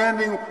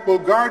understanding, will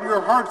guard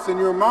your hearts and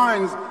your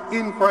minds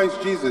in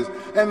Christ Jesus.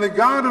 And the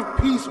God of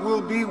peace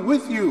will be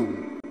with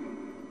you.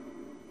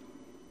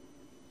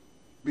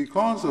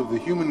 Because of the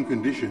human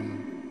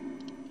condition,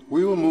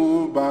 we will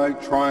move by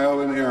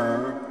trial and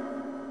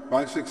error,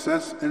 by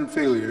success and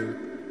failure,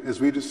 as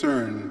we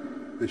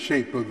discern the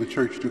shape of the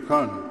church to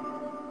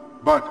come.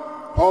 But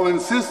Paul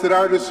insists that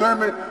our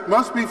discernment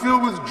must be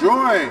filled with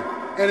joy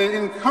and an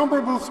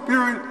incomparable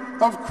spirit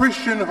of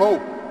Christian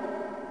hope.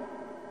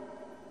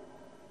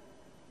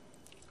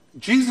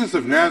 Jesus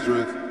of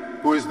Nazareth,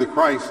 who is the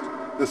Christ,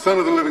 the Son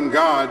of the living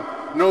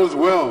God, knows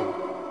well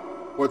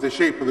what the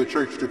shape of the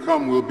church to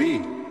come will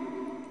be.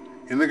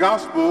 In the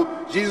gospel,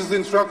 Jesus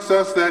instructs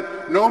us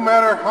that no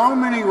matter how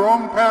many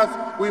wrong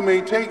paths we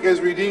may take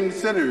as redeemed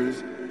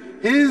sinners,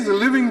 his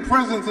living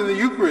presence in the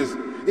Eucharist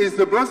is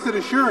the blessed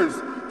assurance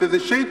that the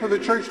shape of the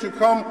church to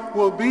come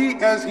will be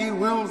as he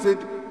wills it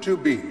to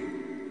be.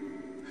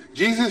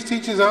 Jesus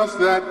teaches us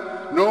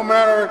that no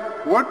matter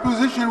what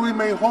position we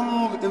may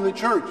hold in the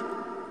church,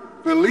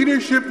 the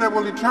leadership that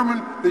will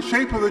determine the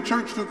shape of the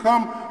church to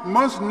come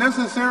must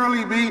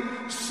necessarily be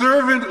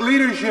servant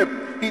leadership.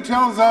 He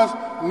tells us,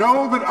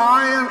 know that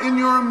I am in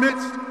your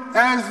midst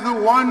as the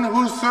one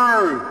who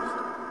serves.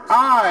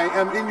 I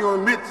am in your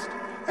midst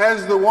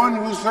as the one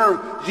who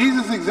serves.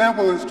 Jesus'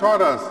 example has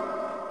taught us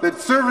that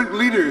servant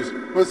leaders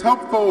must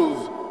help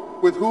those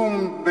with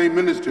whom they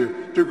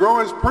minister to grow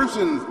as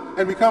persons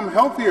and become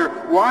healthier,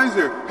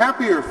 wiser,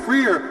 happier,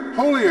 freer,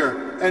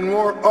 holier, and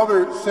more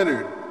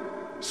other-centered.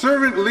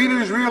 Servant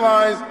leaders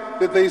realize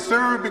that they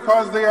serve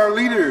because they are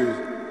leaders,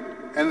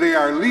 and they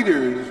are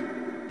leaders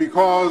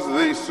because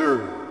they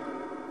serve.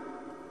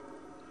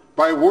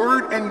 By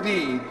word and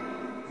deed,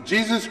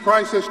 Jesus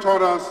Christ has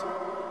taught us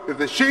that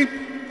the shape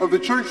of the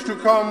church to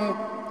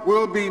come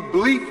will be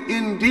bleak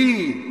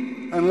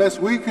indeed unless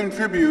we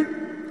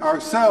contribute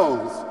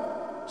ourselves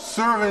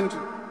servant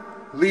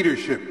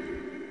leadership.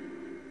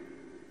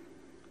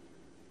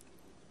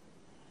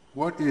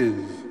 What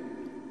is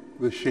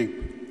the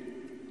shape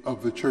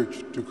of the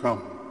church to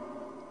come?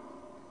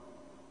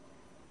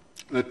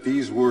 Let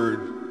these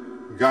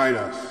words guide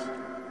us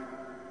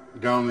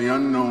down the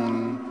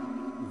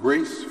unknown,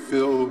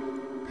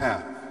 grace-filled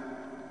path.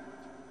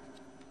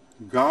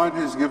 God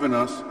has given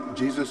us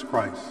Jesus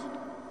Christ,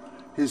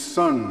 his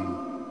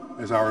Son,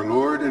 as our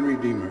Lord and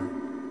Redeemer.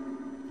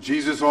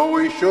 Jesus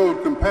always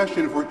showed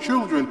compassion for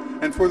children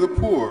and for the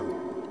poor,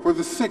 for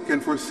the sick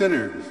and for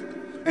sinners,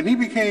 and he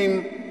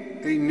became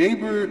a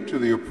neighbor to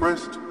the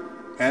oppressed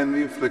and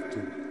the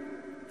afflicted.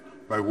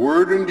 By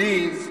word and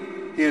deeds,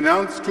 he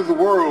announced to the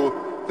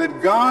world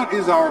that God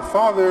is our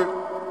Father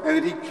and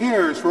that he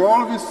cares for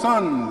all of his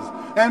sons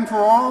and for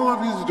all of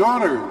his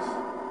daughters.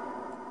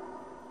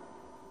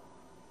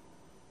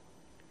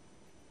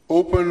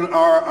 Open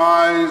our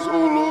eyes,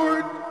 O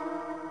Lord,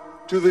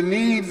 to the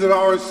needs of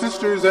our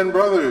sisters and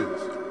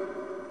brothers.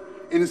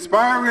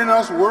 Inspire in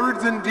us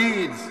words and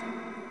deeds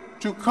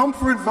to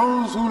comfort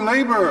those who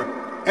labor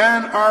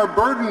and are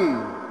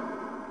burdened.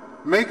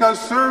 Make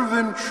us serve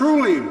them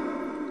truly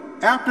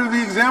after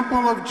the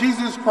example of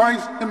Jesus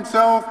Christ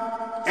himself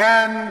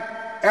and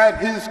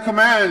at his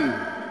command.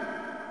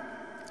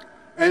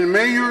 And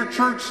may your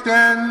church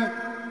stand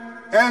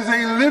as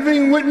a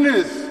living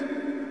witness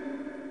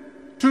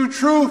to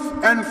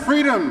truth and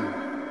freedom,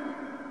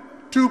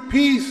 to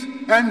peace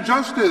and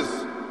justice,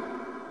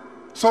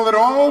 so that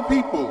all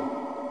people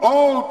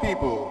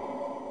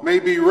may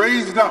be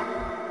raised up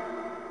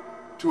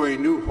to a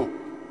new hope.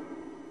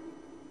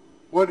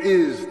 What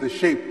is the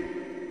shape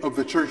of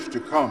the church to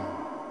come?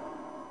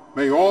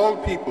 May all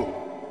people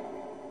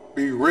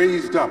be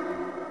raised up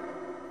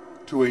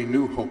to a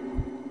new hope.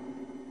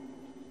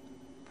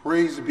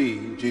 Praise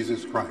be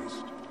Jesus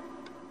Christ.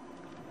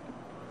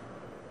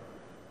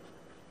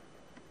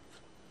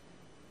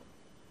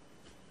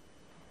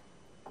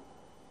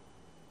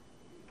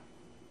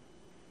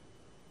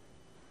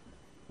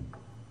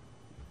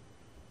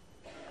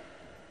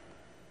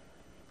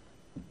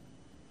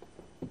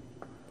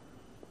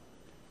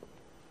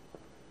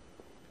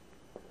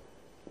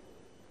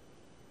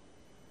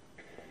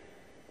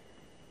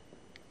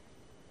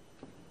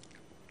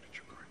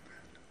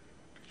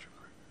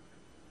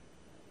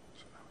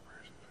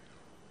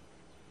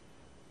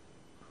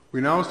 We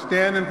now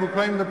stand and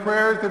proclaim the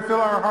prayers that fill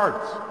our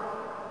hearts.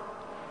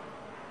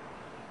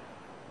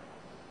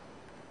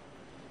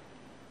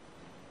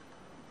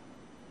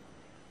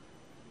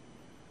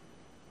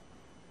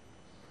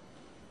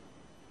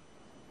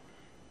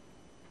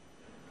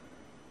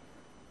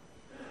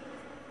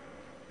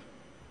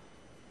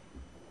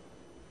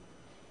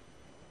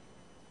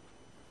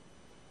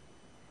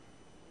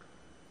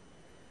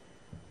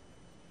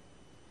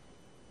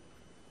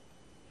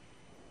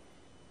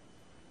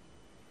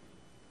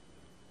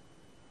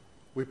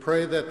 We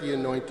pray that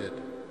anointed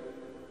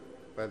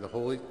by the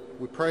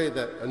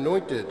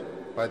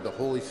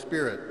Holy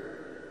Spirit,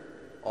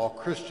 all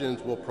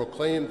Christians will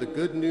proclaim the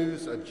good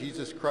news of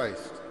Jesus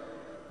Christ,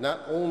 not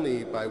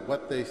only by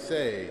what they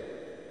say,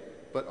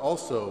 but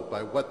also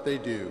by what they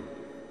do.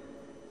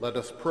 Let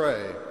us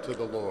pray to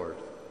the Lord.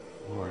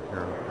 Lord, hear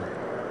our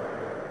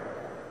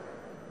prayer.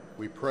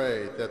 We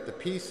pray that the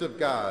peace of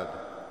God,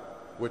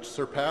 which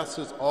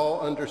surpasses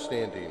all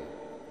understanding,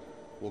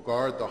 will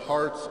guard the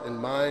hearts and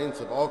minds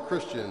of all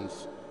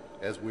Christians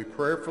as we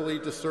prayerfully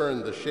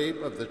discern the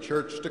shape of the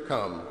church to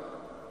come.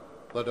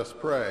 Let us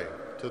pray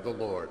to the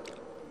Lord.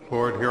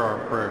 Lord, hear our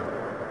prayer.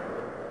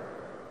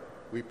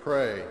 We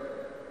pray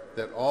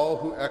that all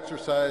who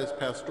exercise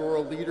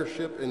pastoral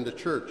leadership in the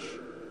church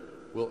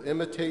will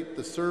imitate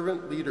the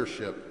servant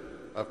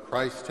leadership of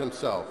Christ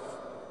himself.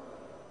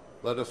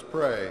 Let us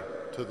pray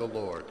to the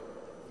Lord.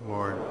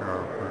 Lord, hear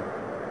our prayer.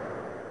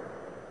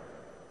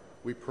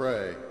 We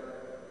pray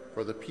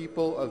for the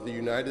people of the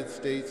United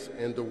States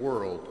and the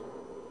world,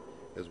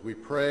 as we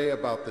pray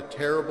about the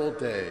terrible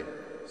day,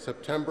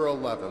 September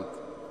 11th,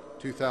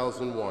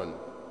 2001,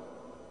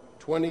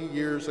 20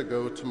 years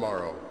ago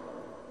tomorrow,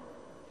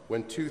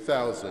 when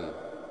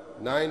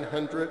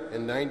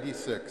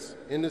 2,996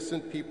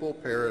 innocent people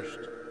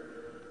perished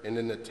in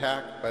an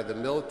attack by the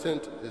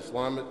militant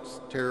Islamic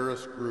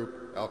terrorist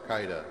group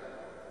Al-Qaeda,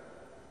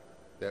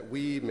 that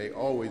we may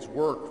always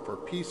work for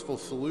peaceful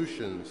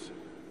solutions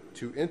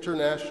to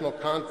international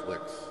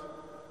conflicts.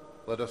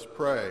 Let us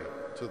pray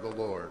to the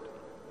Lord.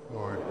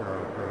 Lord, hear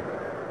our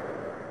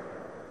prayer.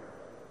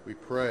 We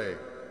pray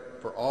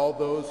for all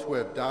those who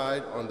have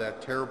died on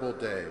that terrible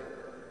day,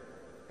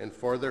 and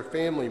for their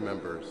family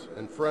members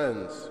and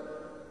friends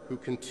who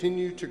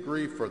continue to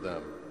grieve for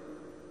them,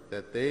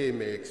 that they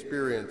may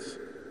experience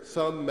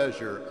some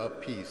measure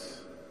of peace.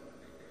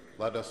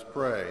 Let us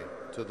pray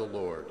to the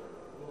Lord.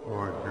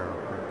 Lord, hear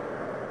our prayer.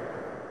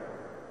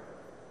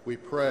 We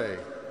pray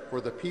for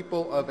the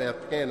people of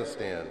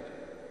Afghanistan,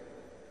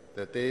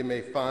 that they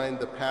may find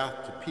the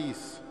path to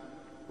peace,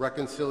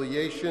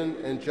 reconciliation,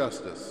 and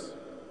justice.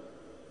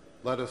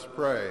 Let us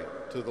pray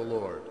to the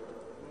Lord.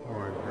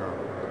 Lord, hear our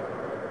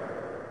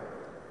prayer.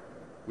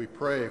 We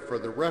pray for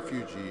the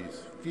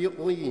refugees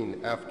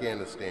fleeing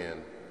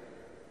Afghanistan,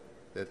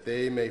 that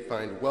they may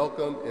find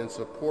welcome and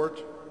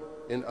support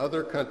in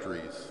other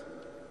countries.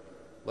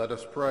 Let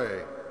us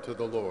pray to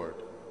the Lord.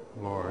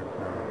 Lord,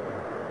 hear our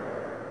prayer.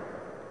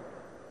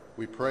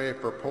 We pray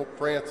for Pope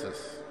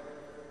Francis,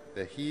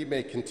 that he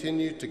may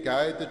continue to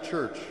guide the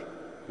Church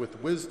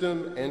with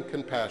wisdom and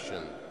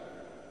compassion.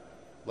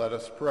 Let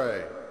us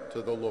pray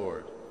to the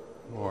Lord.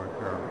 Lord,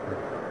 hear our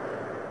prayer.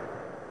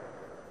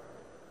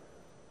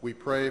 We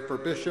pray for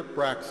Bishop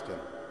Braxton,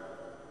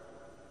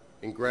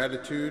 in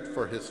gratitude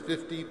for his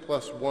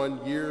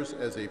 50+1 years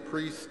as a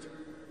priest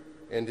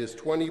and his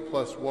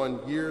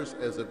 20+1 years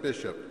as a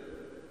bishop,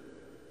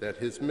 that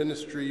his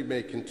ministry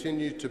may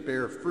continue to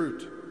bear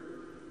fruit,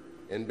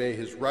 and may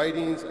his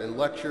writings and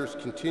lectures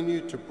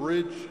continue to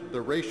bridge the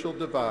racial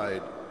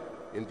divide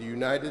in the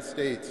United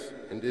States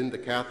and in the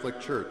Catholic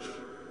Church.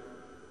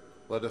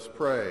 Let us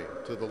pray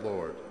to the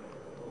Lord.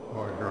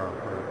 Lord, hear our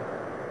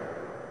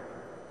prayer.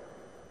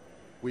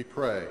 We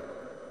pray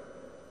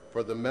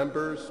for the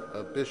members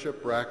of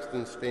Bishop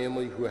Braxton's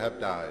family who have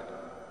died,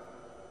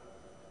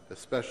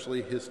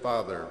 especially his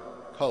father,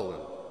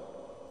 Cullen,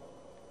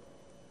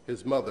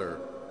 his mother,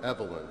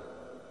 Evelyn,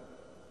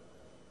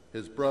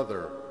 his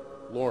brother,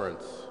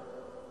 Lawrence,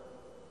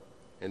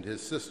 and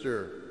his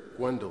sister,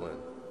 Gwendolyn,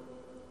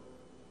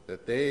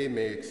 that they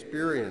may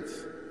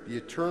experience the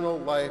eternal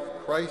life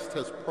Christ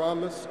has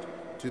promised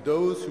to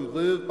those who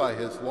live by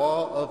his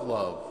law of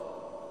love.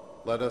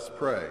 Let us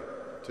pray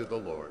to the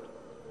Lord.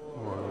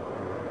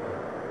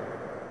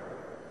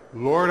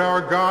 Lord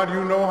our God,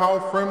 you know how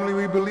firmly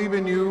we believe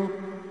in you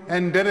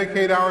and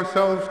dedicate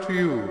ourselves to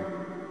you.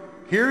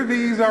 Hear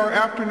these our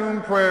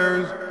afternoon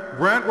prayers.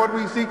 Grant what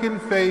we seek in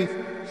faith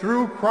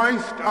through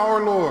Christ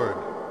our Lord.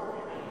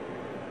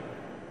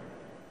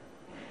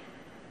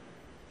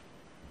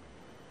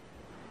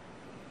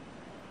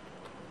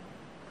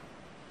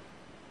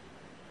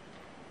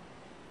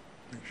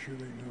 Make sure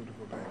they know to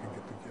go back and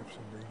get the gifts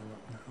and bring them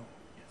up now.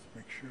 Yes.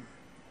 Make sure.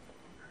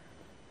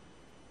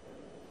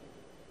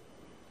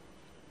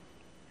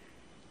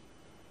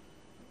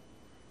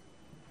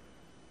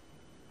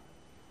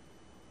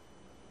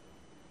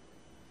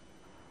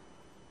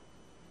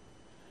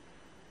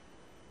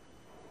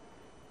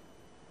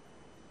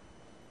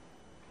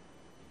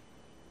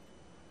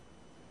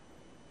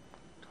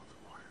 Tell the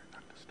choir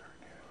not to start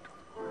yet. Tell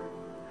the choir.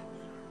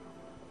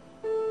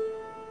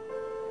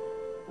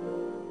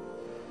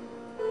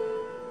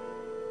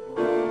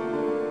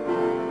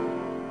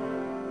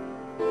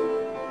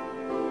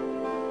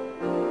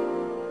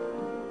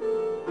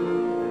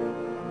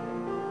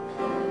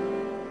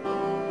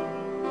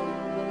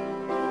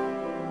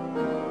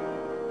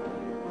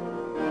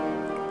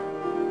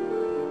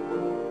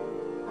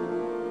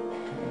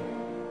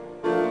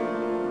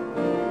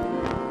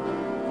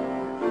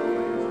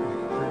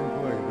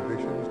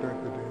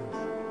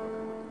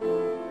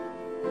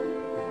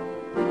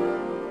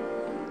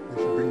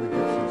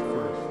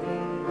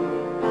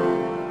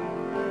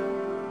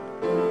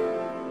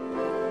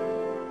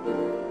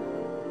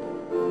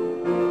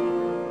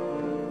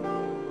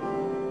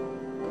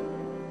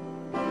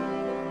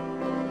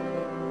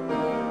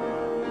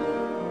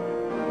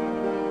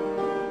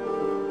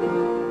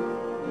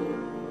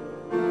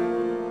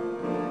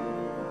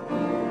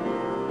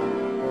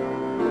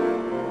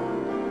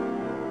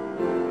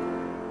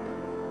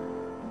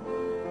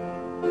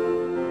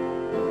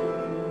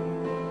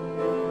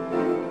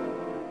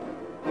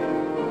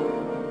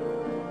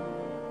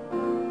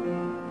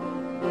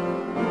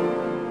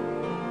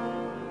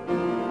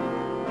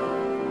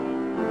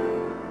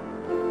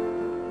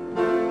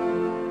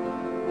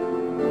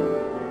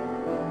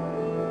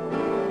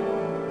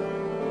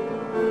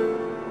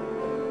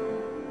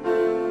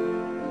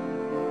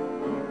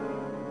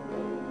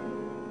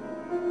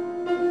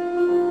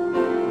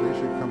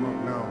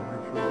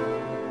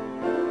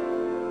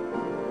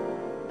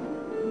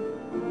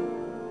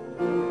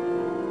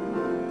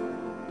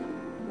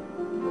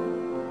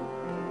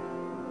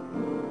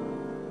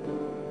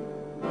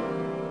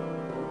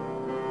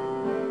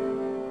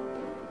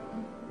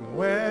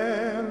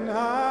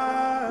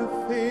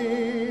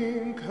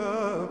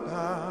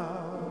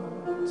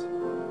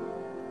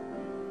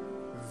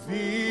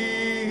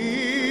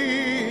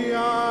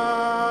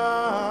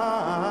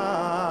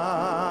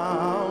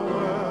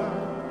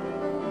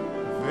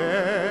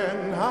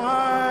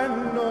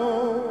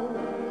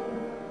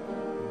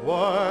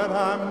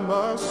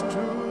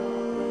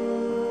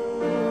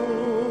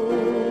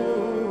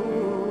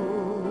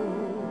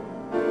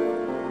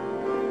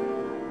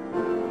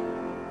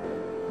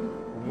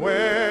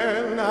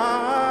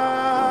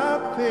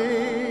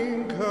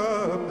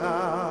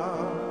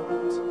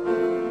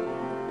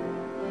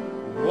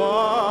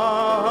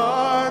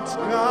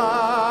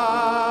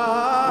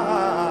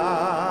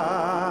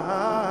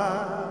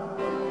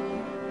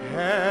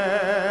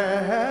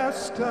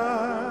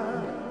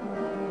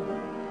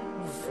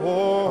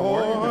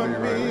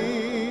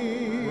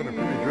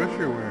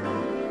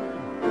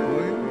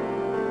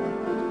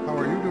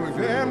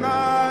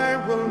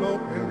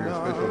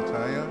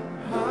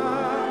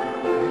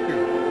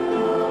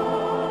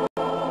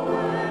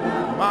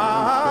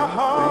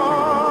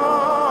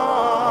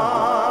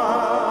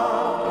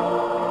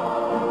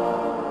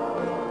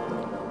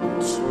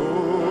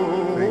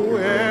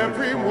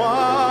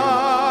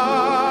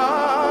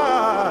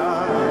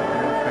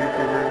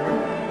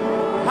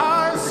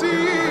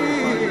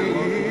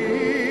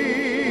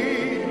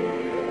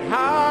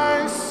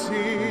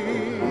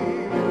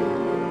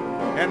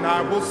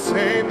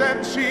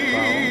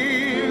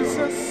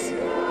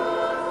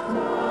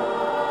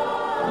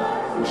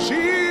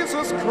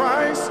 Jesus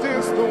Christ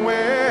is the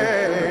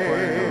way.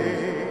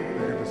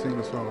 They get to sing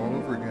the song all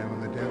over again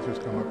when the dancers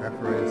come up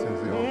after Ryan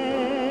sings the altar.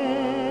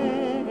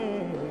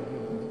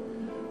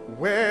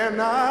 When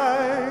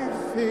I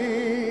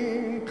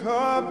think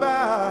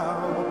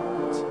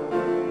about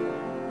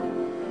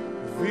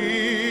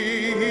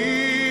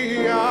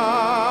the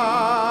hour,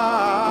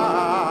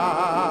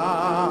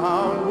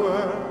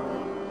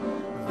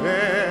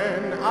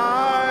 then I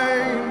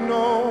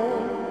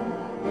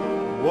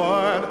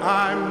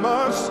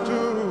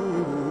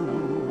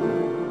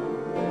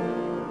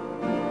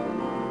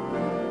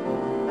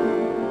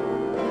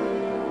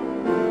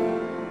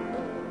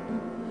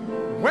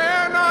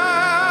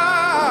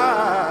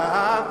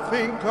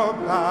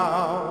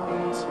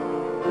about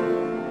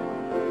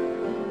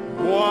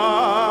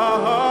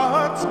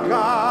what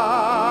God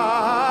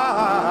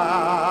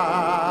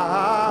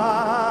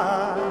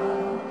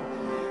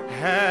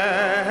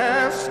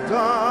has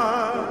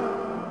done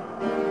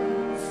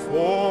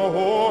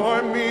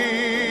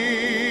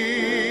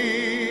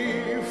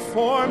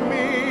for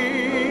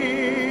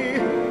me,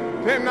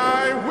 then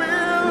I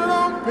will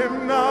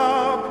open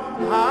up.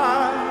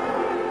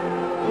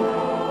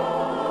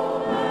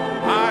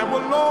 I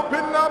will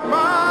open up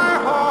my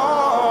heart,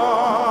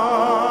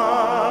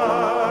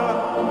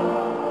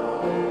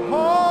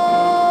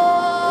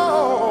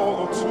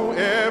 oh, to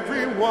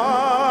everyone.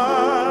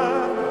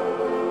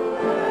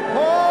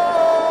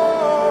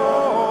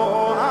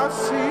 Oh, I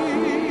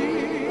see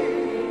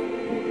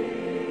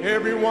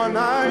everyone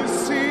I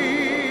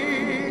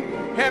see,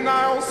 and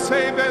I'll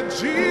say that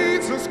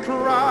Jesus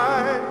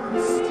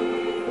Christ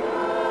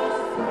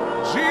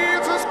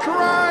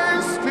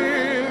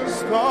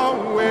is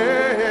the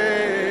way.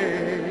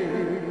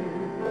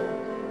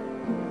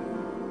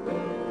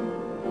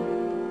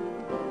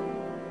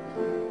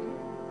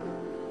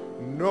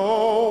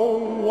 No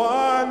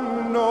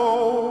one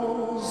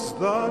knows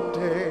the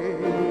day,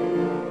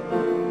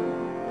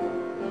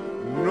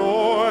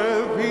 nor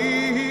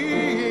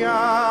the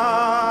hour.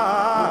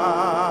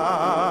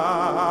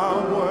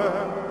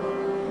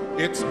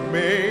 It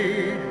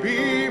may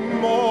be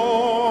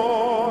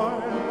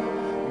morn,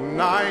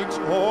 night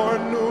or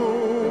noon.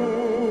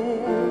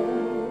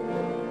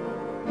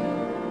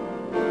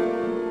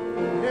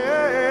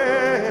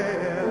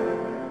 Yeah.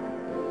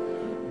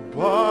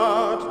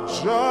 But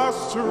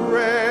just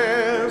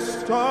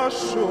rest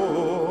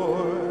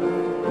assured,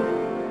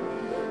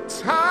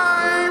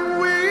 time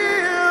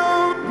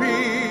will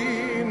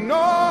be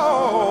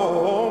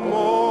no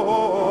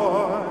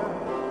more.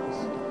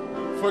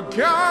 For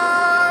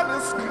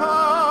God is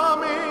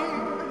coming,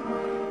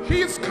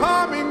 He's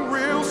coming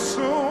real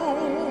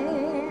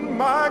soon.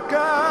 My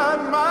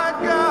God, my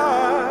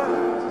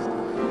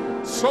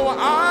God. So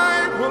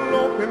I will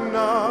open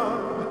up.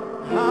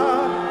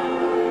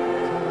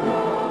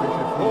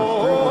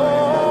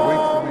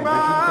 Oh, my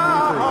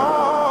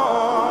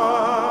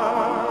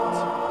heart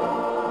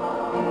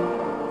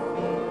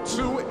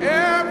to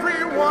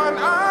everyone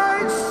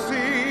I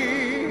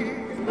see,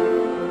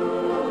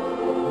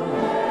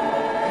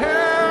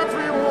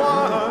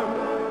 everyone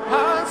I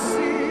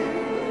see,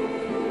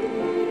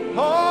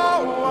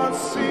 oh, I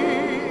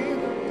see,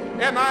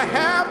 and I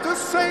have to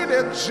say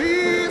that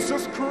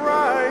Jesus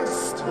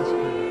Christ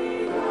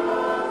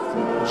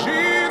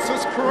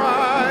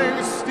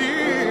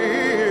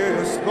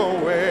is the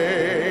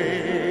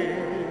way.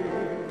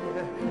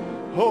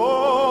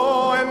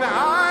 Oh, and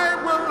I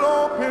will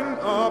open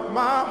up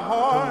my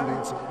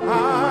heart.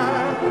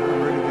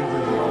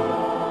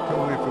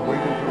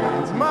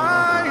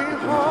 My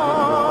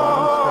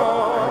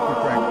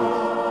heart.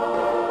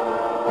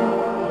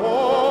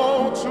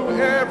 Oh, to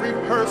every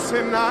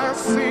person I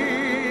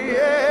see.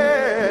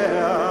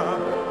 Yeah.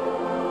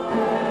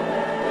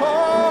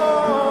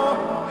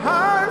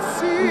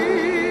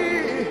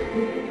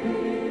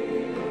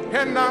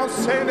 And I'll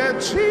say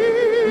that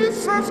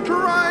Jesus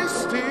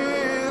Christ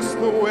is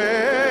the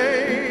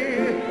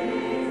way.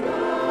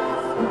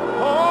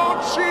 Oh,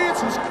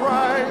 Jesus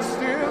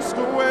Christ is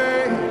the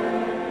way.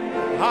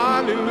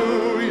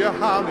 Hallelujah,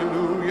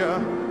 hallelujah.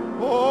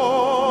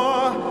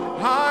 Oh,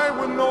 I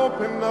will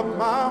open up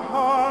my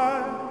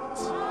heart.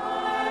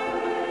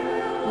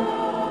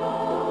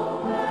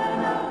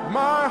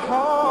 My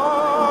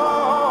heart.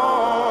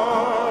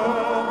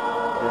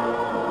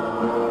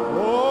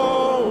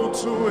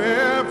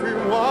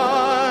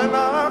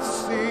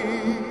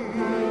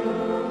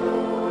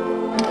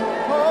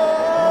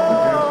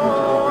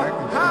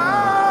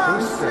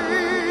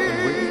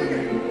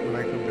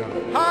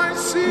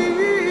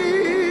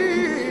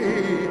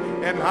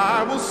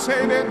 I will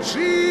say that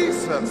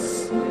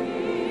Jesus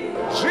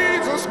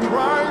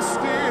Christ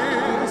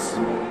is,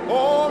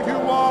 oh,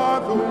 you are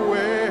the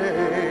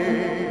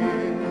way.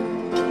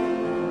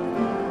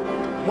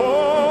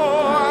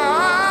 Oh,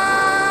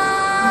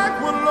 I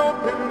will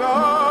open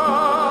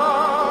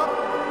up,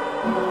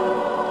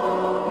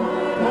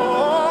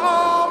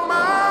 oh,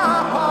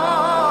 my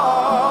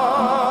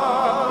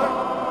heart,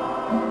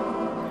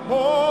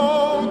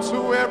 oh,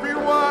 to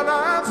everyone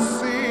I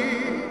see.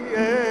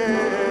 Yeah.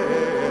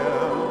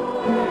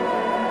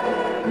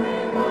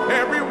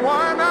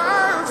 Everyone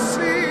I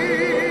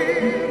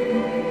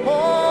see,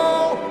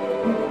 oh,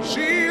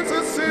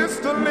 Jesus is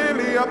the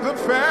lily of the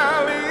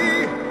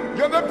valley.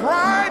 You're the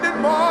bright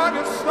and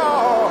morning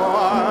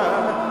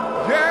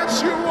star.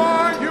 Yes, you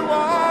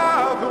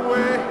are the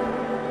way.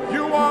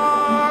 You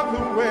are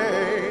the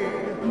way.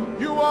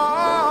 You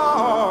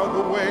are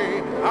the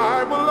way.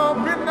 I will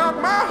open up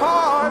my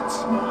heart.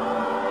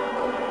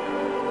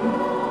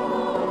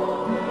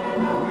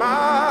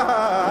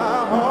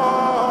 My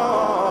heart.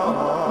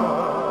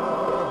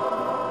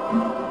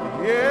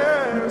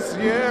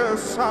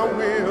 Yes, I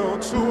will,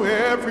 to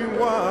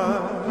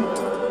everyone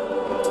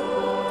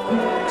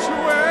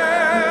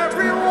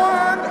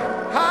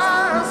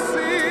I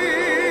see.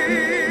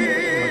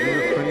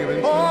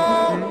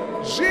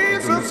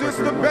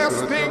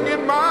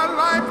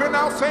 and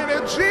now say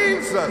that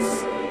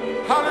Jesus,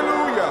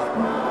 hallelujah,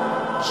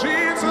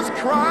 Jesus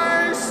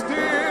Christ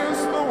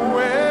is the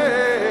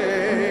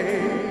way.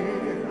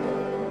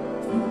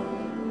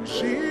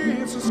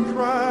 Jesus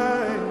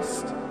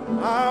Christ,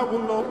 I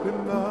will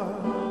open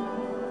up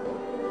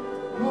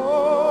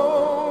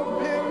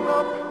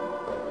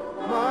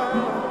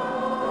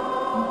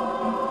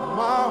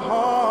my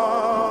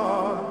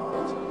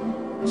heart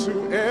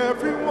to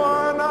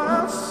everyone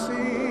I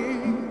see.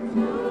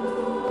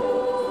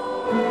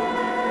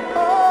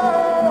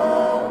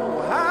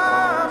 Oh,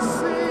 I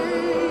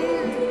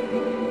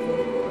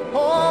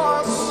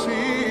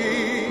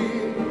see,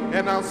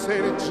 and I'll say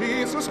to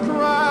Jesus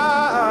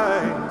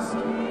Christ,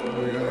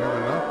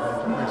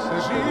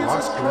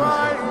 Jesus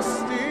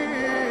Christ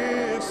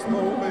is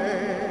the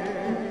way.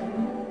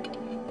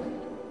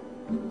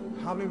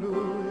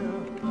 Hallelujah.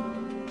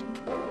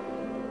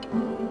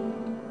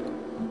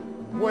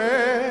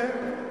 When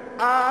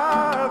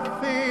I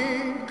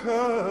think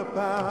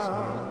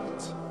about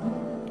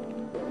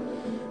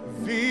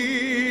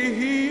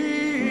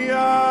the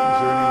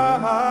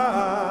hour,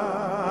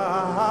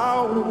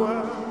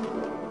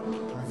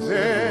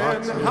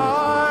 then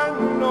I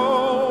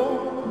know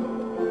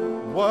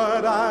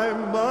what I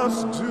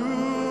must do.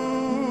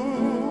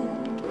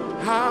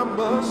 I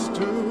must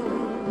do.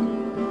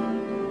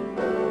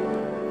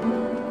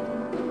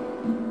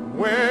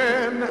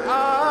 When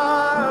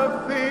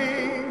I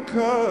think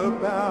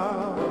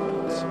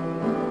about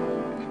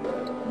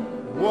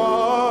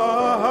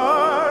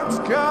what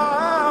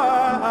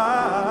God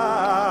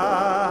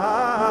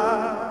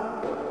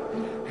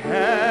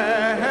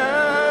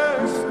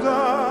has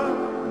done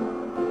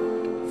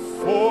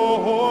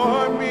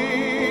for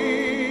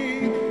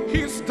me,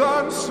 He's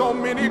done so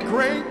many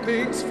great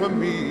things for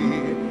me,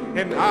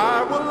 and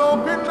I will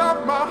open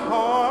up my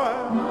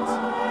heart.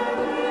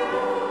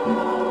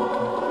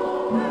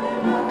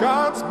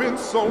 God's been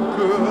so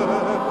good.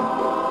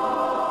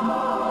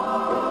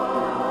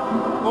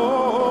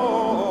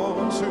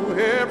 Oh, to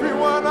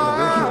everyone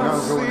I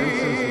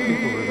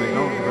see.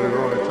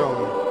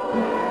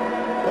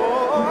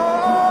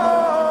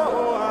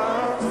 Oh, I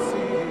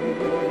see.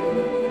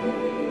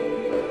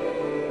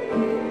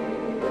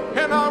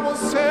 And I will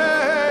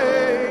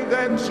say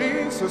that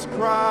Jesus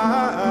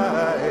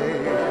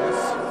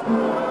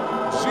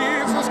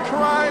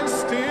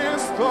Christ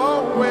is the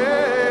way.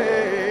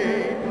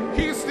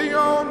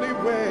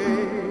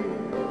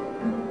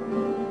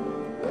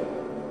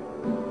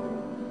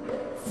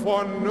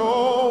 For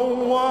no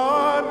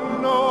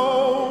one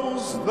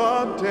knows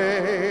the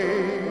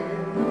day,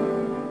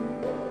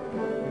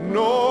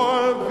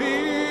 nor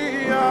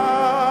the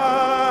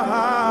hour.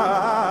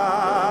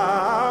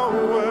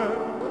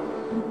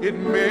 It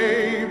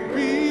may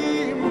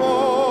be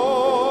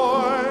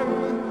morn,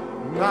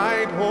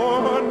 night,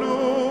 or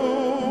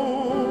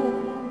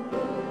noon.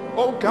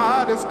 Oh,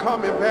 God is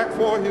coming back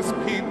for His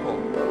people.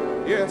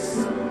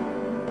 Yes.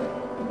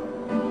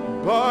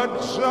 But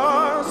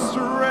just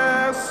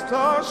rest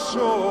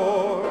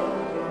assured,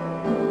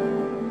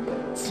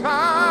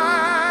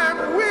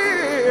 time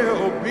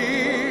will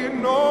be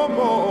no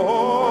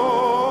more.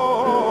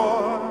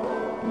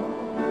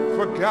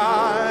 For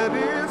God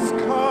is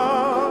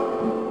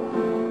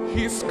come,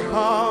 He's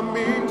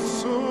coming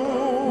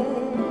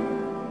soon.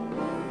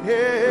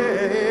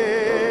 Yeah,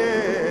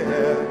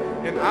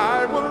 and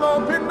I will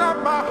open up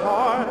my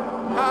heart.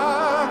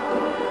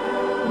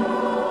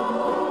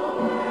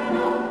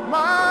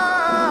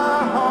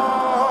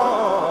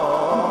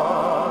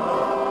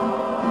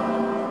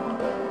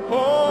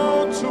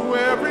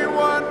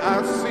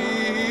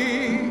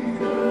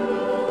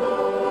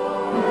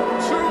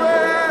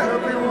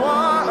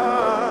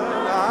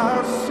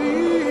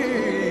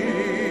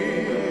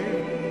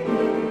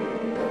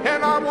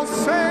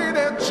 Say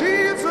that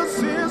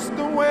Jesus is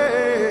the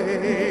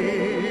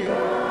way.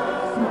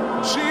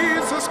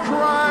 Jesus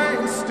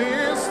Christ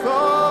is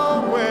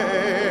the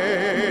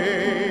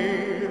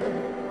way.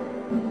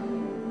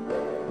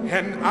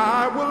 And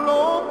I will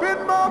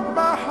open up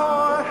my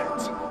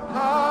heart,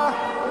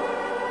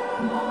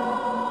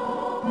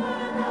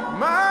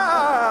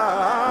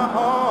 my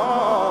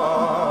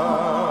heart,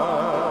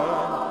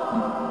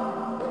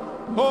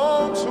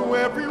 oh, to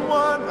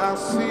everyone I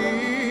see.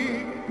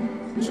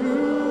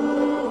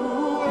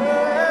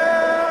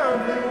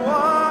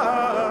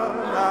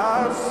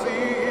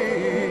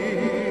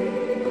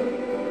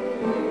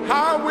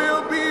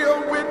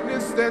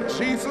 That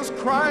Jesus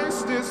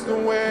Christ is the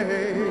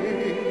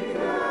way.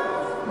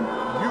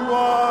 You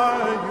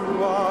are the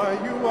way.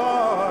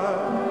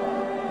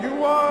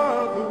 You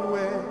are the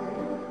way.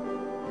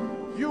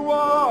 You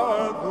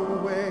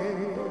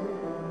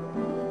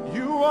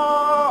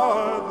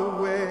are the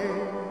way.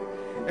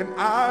 And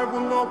I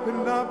will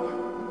open up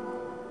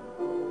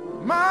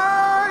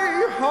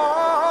my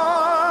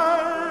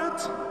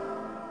heart.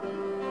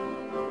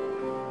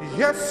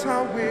 Yes,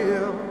 I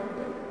will.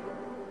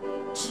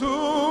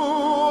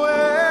 To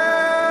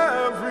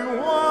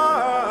everyone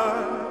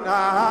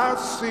I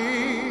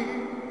see.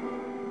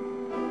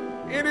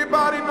 Anybody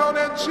Anybody know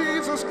that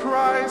Jesus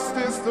Christ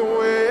is the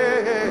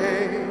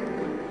way?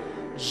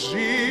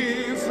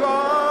 Jesus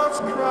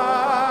Christ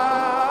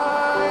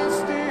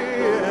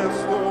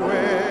is the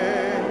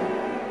way.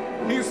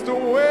 He's the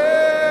way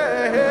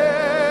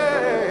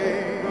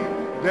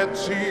that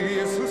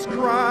Jesus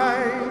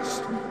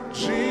Christ,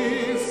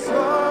 Jesus,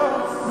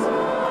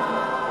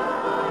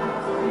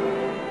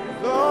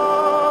 the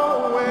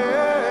way.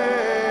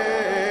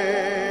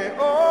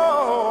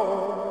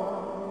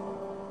 Oh,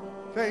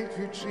 thank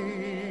you,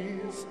 Jesus.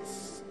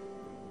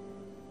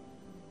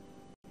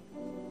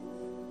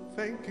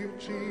 Thank you,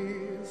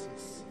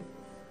 Jesus.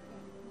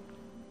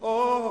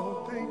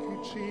 Oh, thank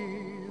you,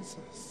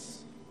 Jesus.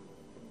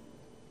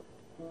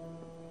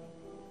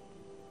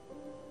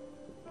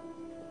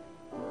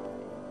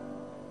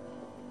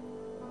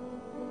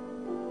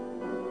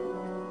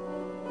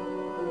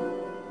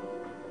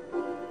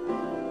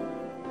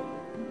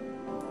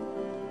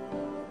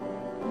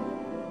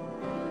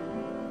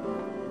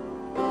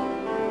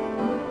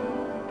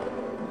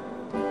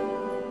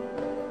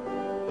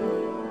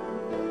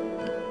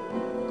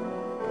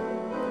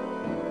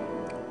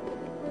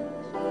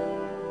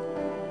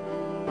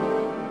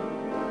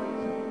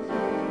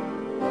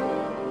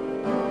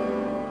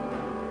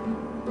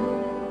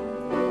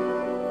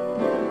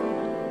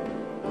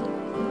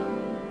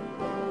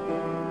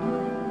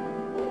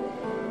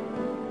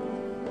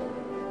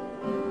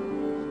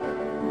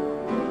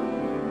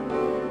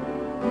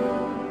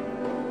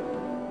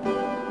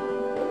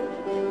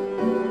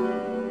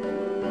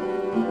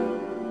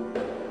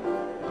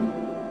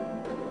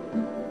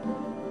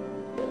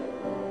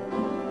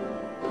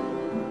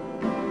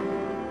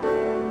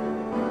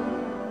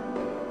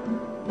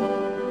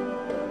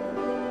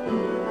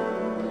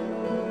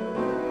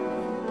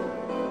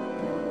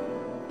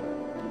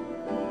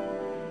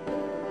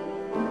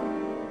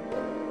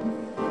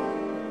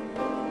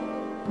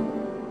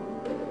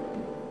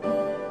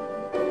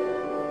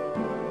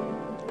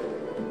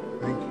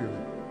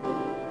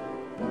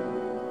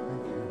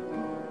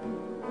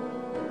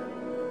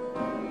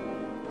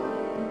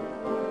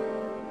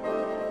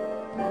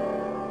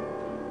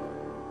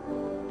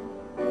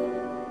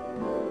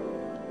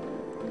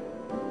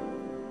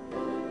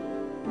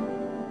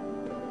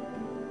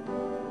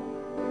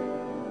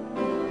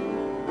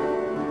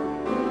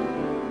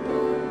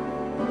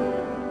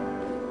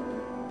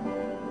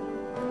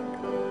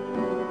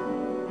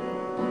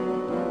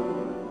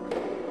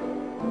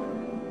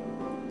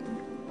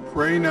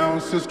 Pray now,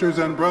 sisters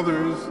and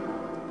brothers,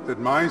 that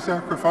my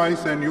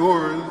sacrifice and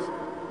yours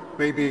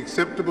may be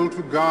acceptable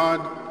to God,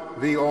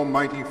 the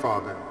Almighty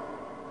Father.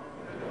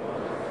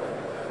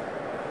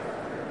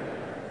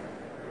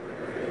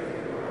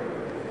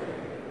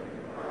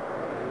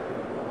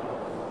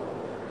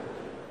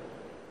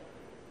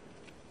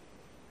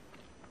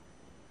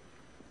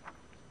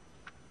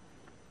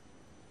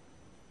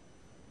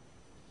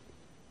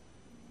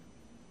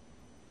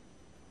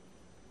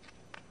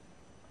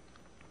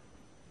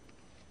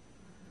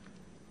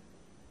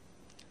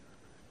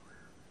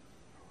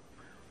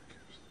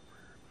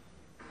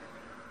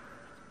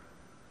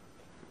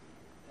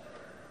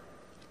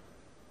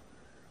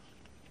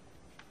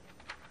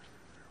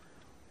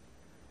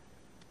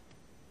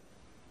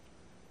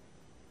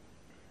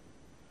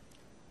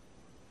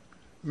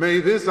 May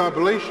this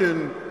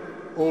oblation,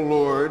 O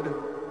Lord,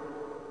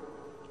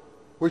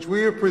 which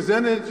we have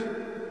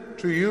presented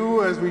to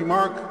you as we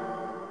mark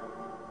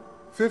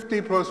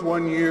 50 plus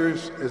 1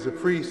 years as a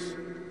priest,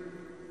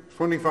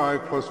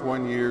 25 plus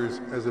 1 years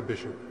as a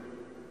bishop.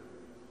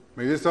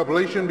 May this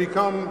oblation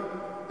become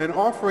an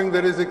offering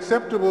that is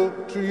acceptable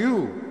to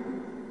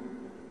you.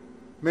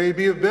 May it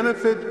be of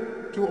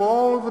benefit to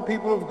all of the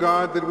people of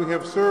God that we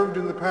have served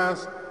in the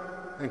past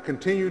and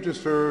continue to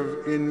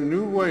serve in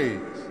new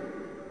ways.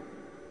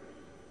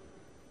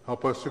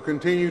 Help us to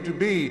continue to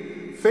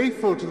be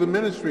faithful to the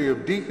ministry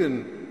of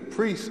deacon,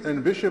 priest,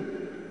 and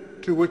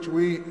bishop to which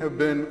we have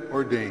been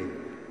ordained.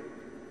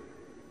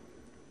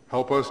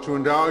 Help us to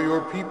endow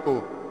your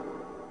people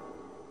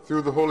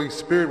through the Holy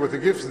Spirit with the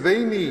gifts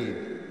they need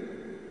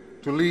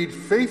to lead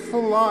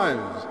faithful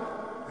lives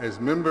as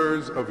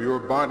members of your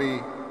body,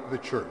 the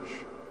church.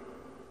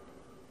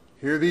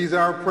 Hear these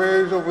our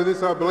prayers over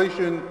this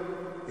oblation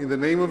in the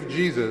name of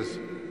Jesus,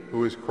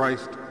 who is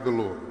Christ the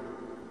Lord.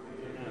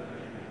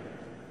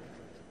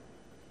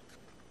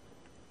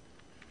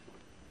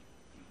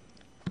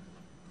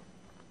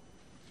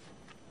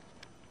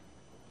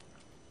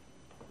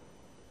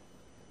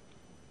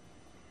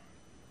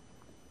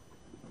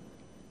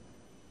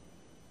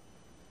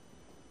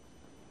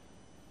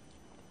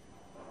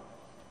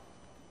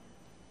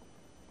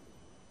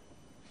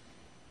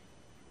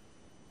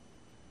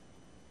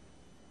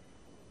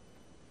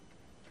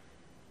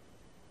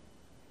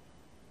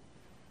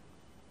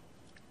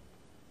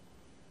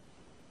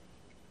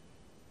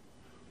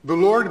 The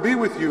Lord be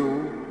with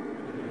you.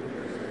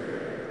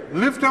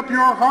 Lift up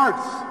your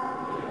hearts.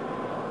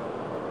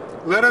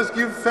 Let us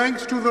give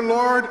thanks to the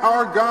Lord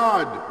our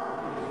God.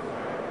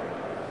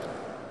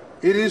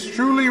 It is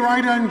truly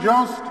right and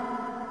just,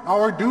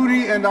 our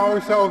duty and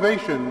our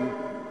salvation,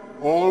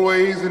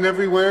 always and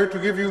everywhere to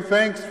give you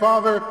thanks,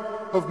 Father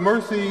of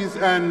mercies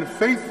and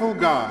faithful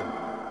God.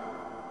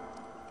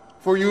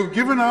 For you've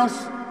given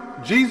us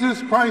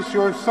Jesus Christ,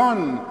 your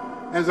Son,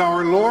 as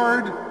our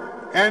Lord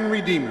and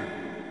Redeemer.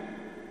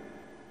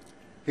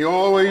 He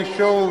always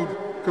showed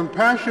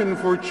compassion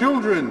for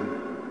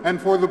children and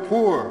for the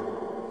poor,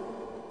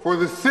 for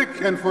the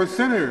sick and for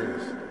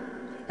sinners,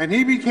 and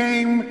he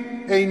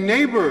became a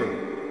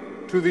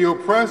neighbor to the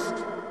oppressed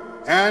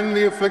and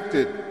the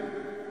afflicted.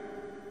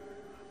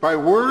 By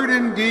word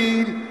and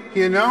deed,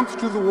 he announced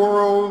to the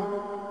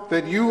world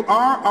that you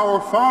are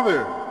our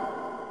Father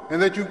and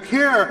that you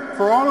care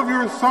for all of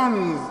your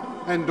sons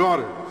and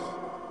daughters.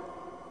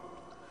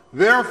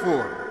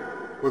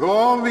 Therefore, with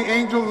all the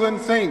angels and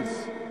saints,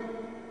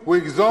 we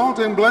exalt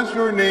and bless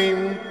your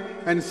name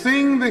and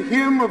sing the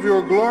hymn of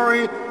your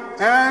glory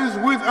as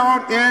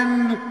without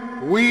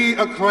end we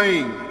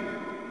acclaim.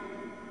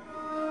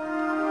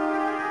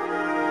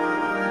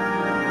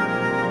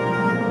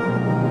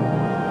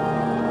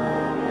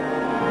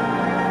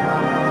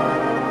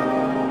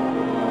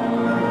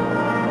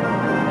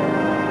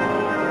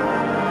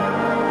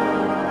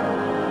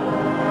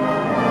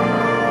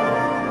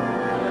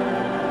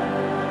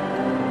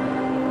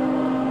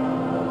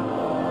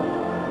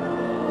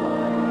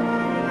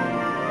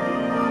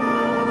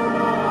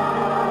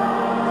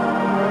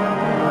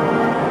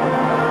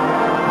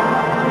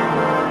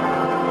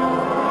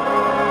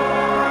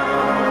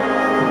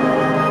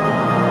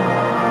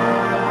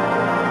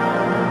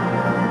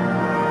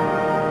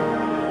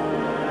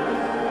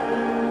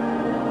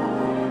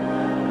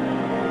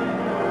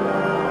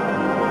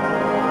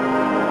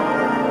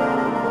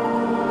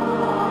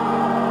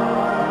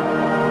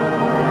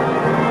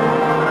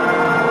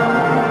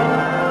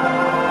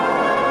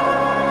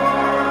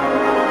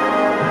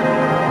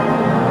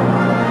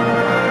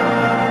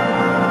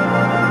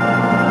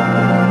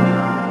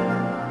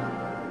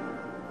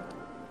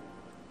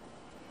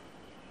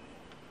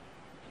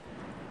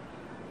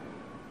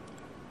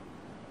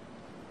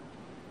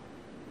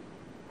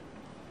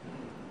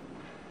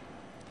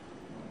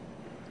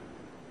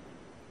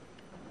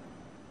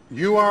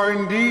 You are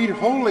indeed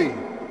holy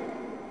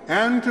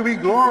and to be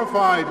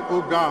glorified,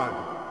 O God,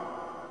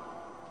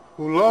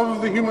 who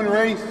love the human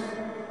race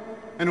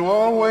and who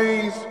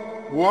always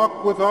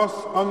walk with us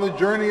on the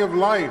journey of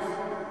life.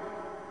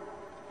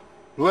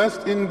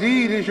 Blessed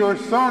indeed is your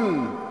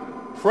Son,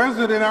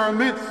 present in our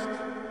midst,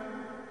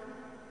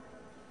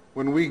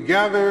 when we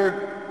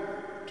gather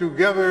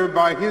together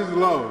by his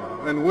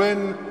love, and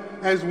when,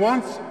 as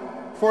once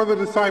for the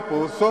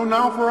disciples, so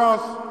now for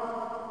us,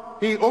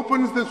 he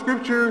opens the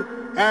Scripture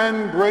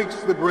and breaks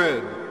the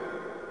bread.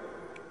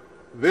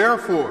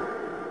 Therefore,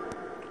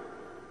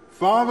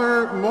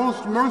 Father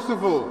most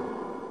merciful,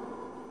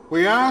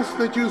 we ask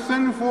that you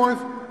send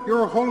forth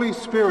your Holy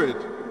Spirit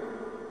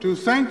to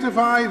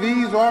sanctify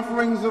these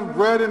offerings of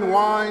bread and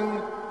wine,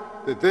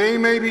 that they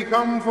may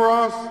become for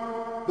us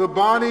the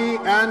body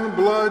and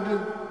blood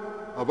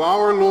of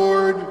our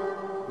Lord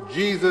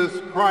Jesus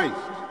Christ.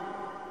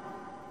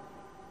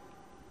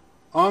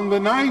 On the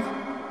night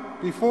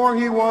before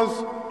he was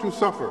to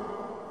suffer,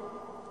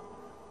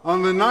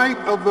 on the night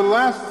of the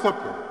Last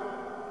Supper,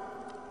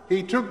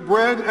 he took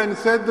bread and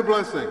said the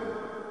blessing,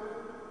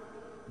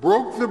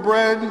 broke the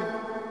bread,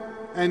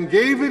 and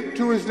gave it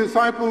to his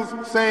disciples,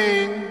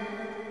 saying,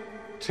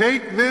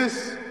 "Take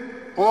this,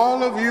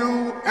 all of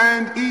you,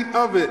 and eat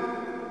of it,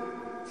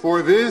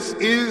 for this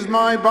is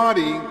my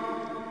body,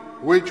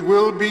 which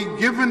will be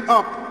given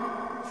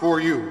up for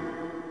you."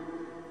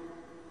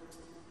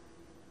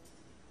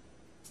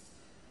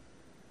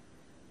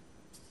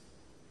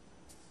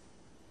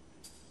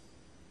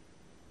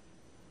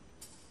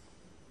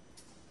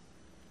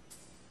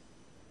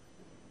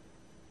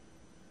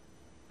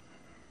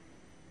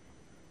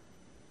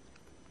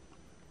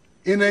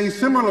 In a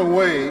similar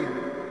way,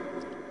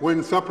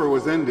 when supper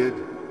was ended,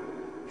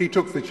 he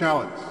took the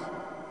chalice,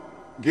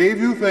 gave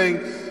you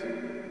thanks,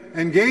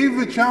 and gave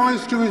the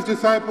chalice to his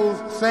disciples,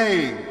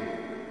 saying,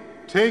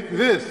 "Take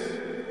this,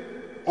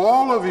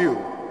 all of you,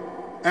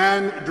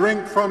 and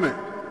drink from it.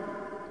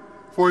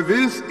 For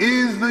this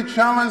is the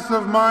chalice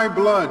of my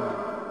blood,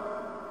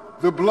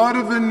 the blood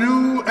of the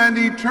new and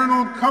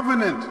eternal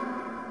covenant,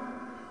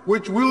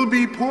 which will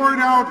be poured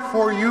out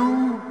for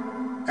you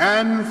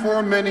and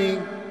for many,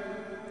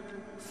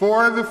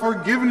 for the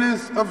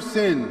forgiveness of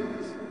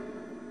sins.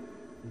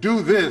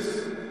 Do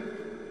this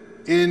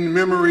in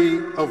memory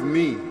of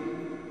me."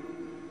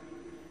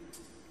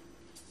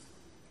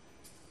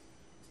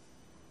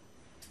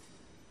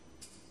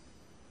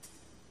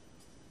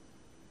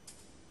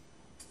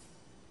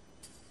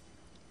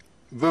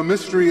 The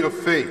mystery of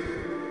faith.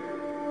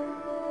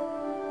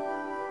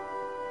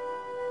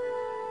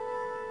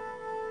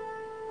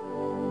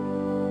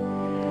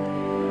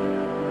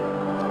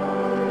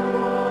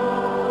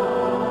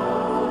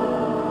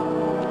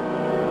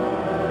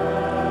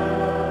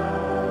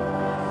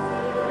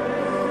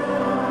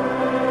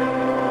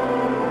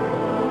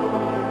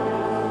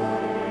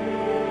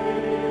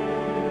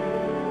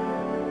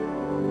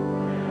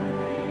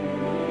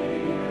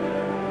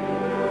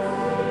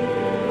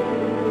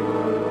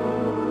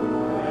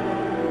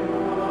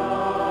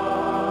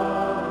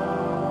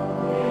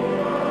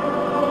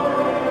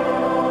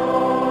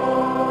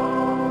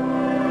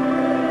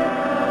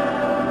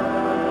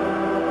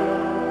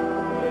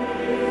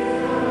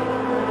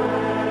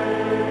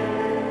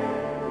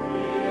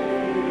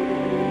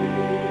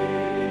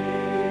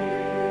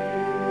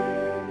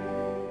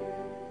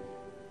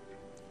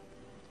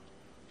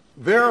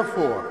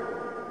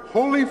 Therefore,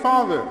 Holy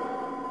Father,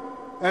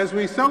 as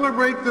we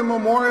celebrate the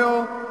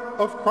memorial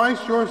of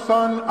Christ your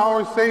Son,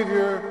 our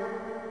Savior,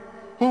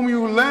 whom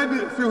you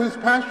led through his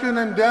passion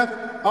and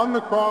death on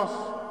the cross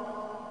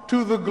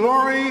to the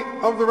glory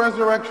of the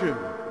resurrection,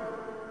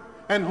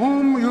 and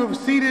whom you have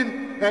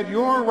seated at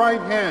your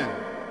right hand,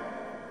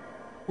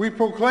 we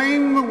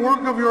proclaim the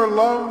work of your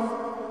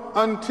love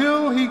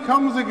until he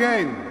comes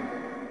again,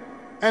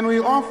 and we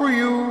offer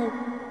you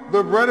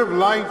the bread of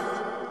life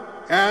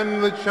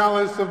and the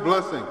chalice of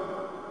blessing.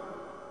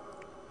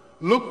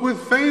 Look with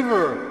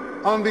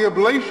favor on the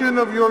oblation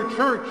of your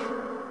church,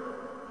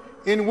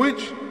 in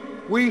which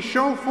we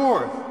show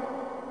forth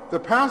the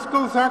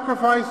paschal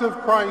sacrifice of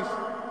Christ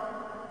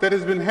that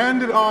has been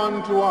handed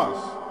on to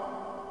us,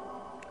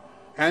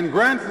 and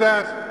grant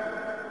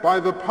that by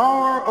the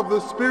power of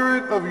the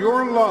Spirit of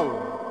your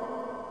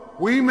love,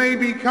 we may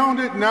be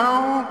counted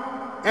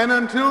now and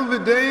until the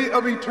day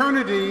of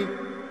eternity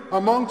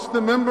amongst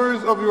the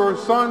members of your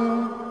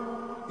Son,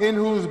 in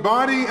whose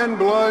body and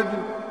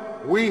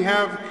blood we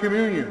have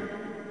communion.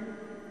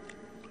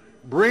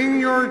 Bring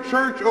your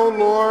church, O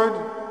Lord,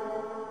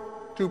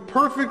 to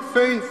perfect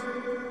faith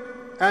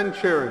and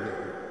charity,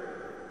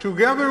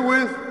 together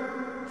with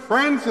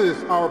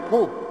Francis, our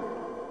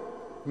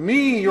Pope,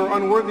 me, your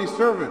unworthy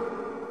servant,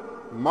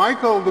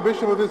 Michael, the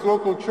bishop of this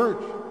local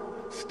church,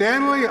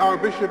 Stanley, our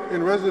bishop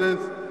in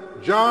residence,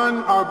 John,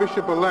 our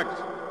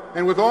bishop-elect,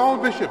 and with all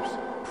bishops,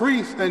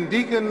 priests, and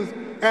deacons,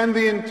 and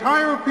the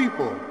entire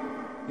people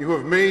you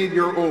have made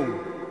your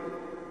own.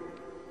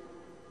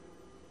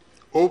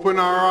 Open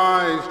our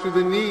eyes to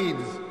the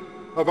needs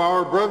of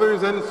our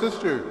brothers and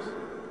sisters.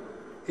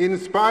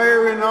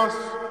 Inspire in us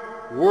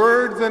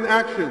words and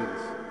actions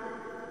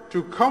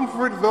to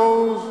comfort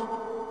those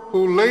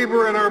who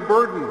labor and are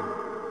burdened.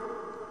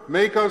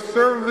 Make us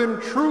serve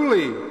them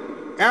truly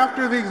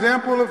after the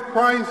example of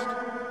Christ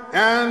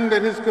and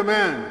at his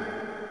command.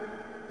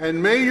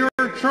 And may your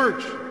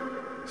church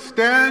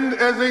stand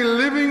as a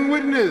living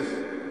witness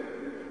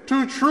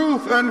to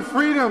truth and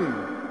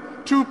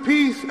freedom, to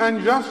peace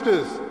and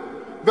justice,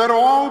 that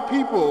all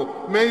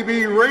people may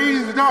be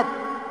raised up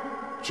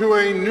to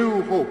a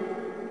new hope.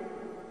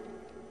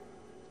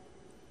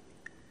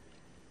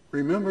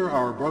 Remember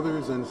our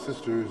brothers and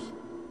sisters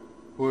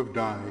who have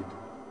died.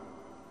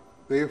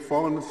 They have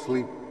fallen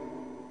asleep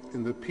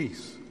in the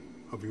peace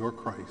of your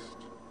Christ.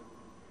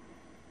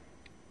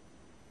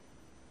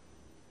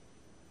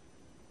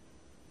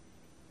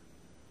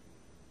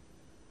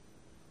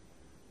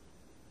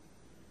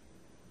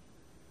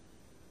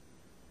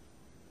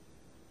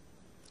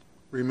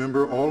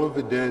 Remember all of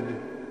the dead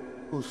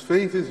whose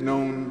faith is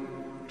known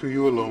to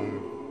you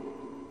alone.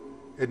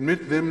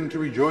 Admit them to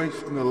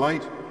rejoice in the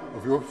light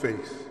of your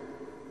face,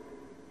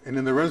 and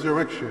in the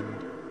resurrection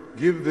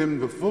give them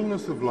the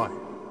fullness of life.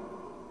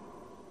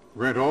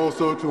 Grant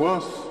also to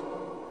us,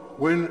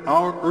 when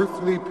our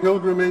earthly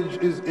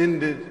pilgrimage is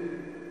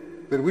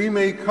ended, that we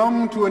may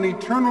come to an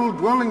eternal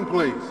dwelling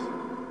place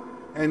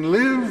and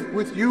live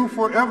with you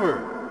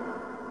forever,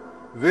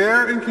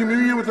 there in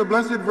communion with the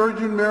Blessed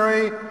Virgin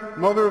Mary,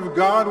 Mother of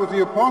God, with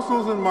the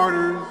apostles and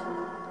martyrs,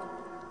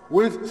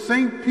 with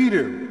St.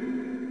 Peter,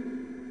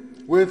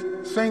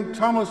 with St.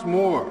 Thomas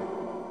More,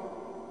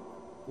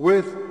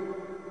 with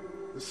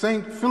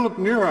St. Philip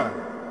Neri,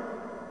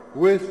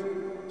 with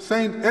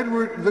St.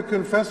 Edward the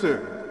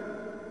Confessor,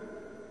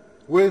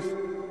 with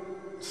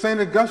St.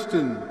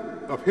 Augustine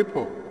of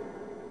Hippo,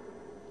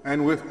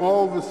 and with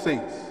all the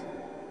saints.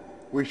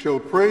 We shall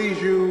praise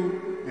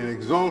you and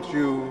exalt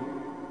you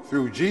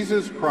through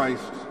Jesus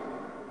Christ,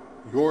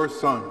 your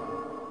Son.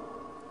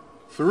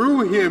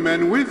 Through him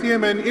and with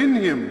him and in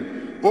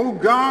him, O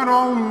God,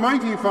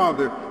 Almighty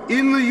Father,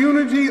 in the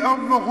unity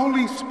of the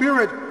Holy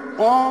Spirit,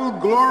 all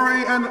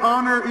glory and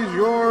honor is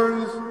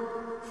yours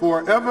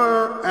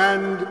forever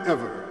and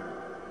ever.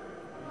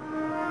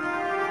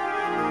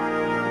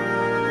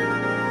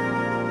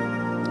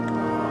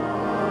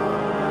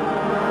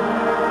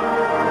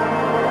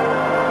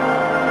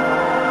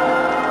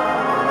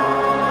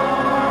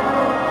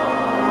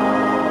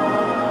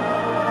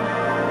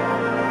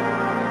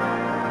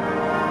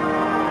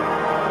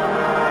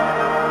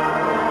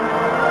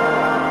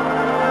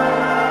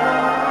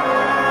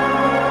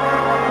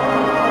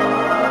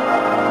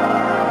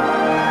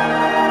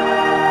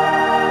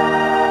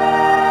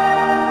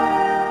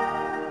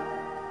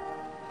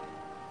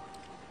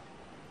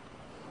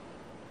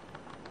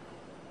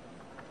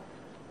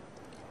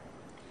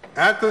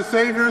 At the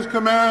Savior's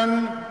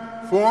command,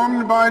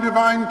 formed by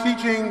divine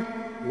teaching,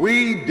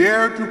 we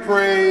dare to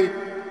pray,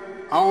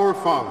 Our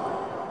Father.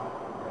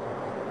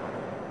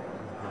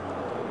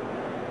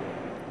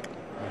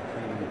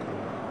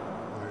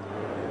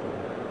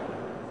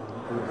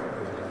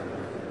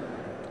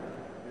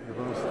 Give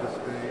us this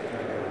day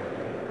our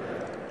daily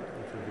bread,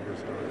 and forgive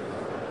us our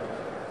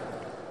trespasses,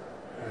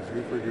 as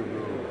we forgive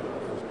those who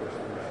trespass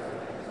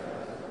against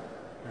us.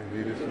 And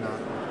lead us not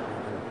into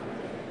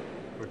temptation,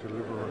 but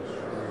deliver us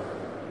from evil.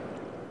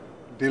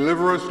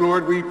 Deliver us,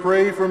 Lord, we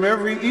pray, from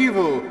every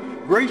evil.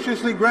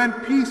 Graciously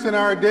grant peace in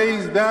our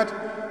days,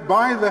 that, that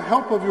by the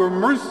help of your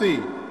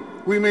mercy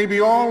we may be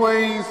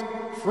always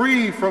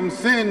free from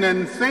sin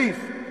and safe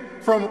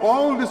from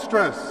all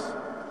distress,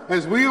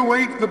 as we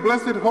await the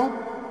blessed hope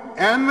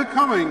and the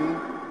coming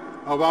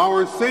of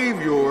our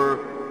Savior,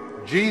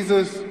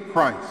 Jesus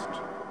Christ.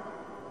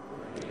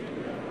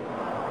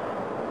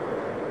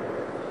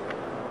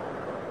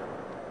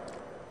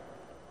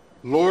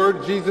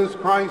 Lord Jesus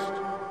Christ,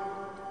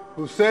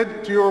 who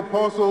said to your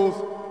apostles,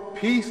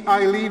 "Peace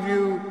I leave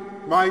you,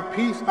 my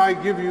peace I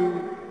give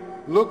you,"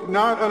 look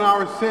not on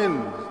our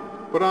sins,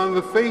 but on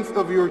the faith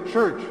of your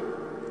church,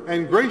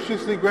 and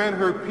graciously grant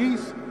her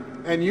peace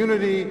and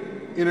unity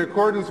in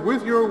accordance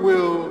with your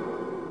will,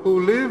 who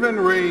live and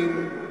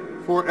reign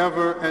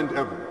forever and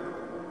ever.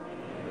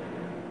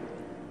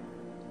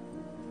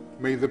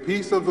 May the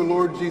peace of the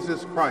Lord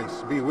Jesus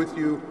Christ be with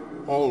you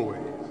always.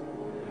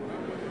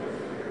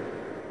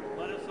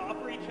 Let us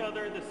offer each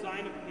other the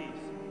sign of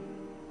peace.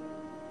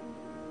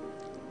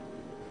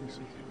 Peace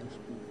of Christ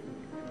be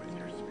with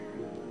your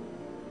spirit.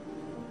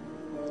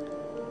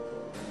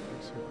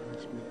 Peace of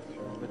Christ be with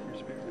you. With your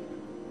spirit.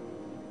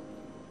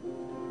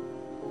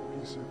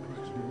 Peace of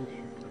Christ be with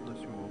you. Bless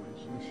you always.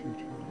 Bless you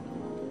too.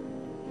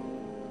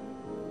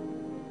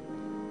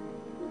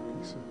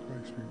 Peace of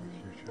Christ be with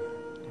you, child.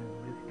 And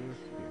with your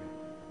spirit.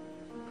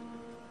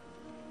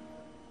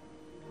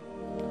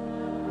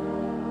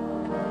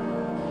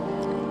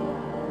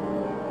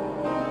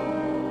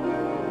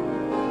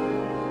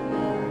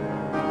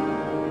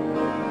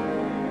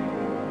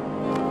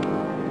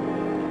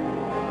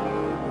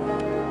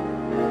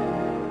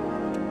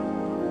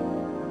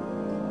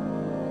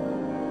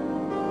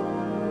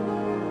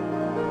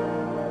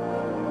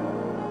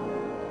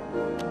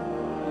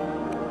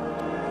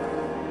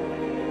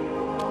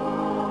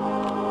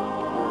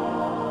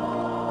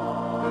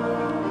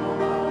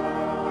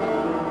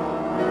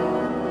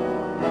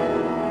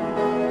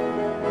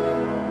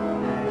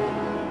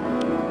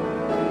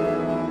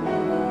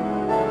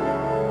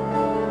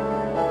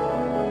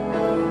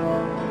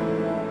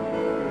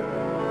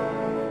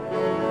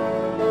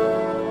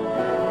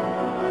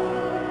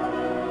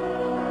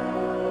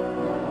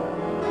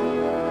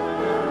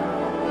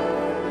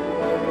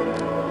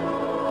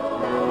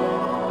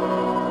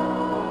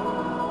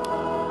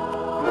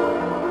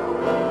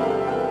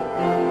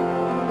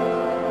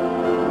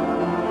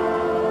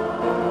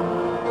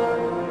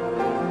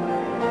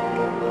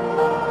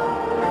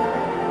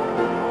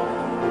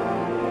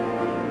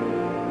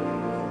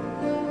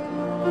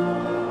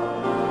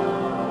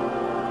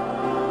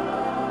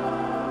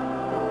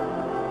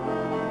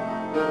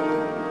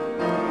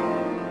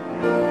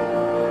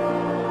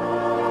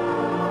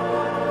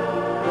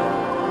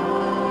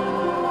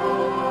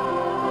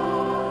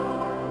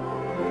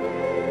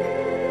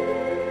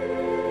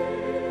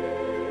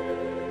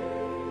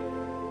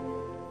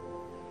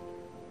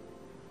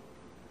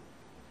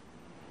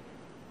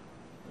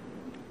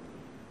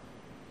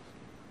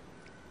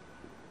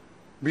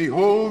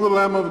 Behold the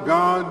Lamb of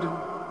God.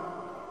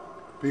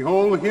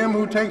 Behold him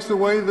who takes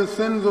away the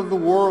sins of the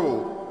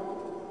world.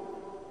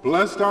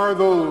 Blessed are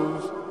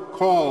those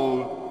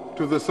called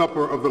to the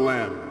supper of the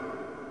Lamb.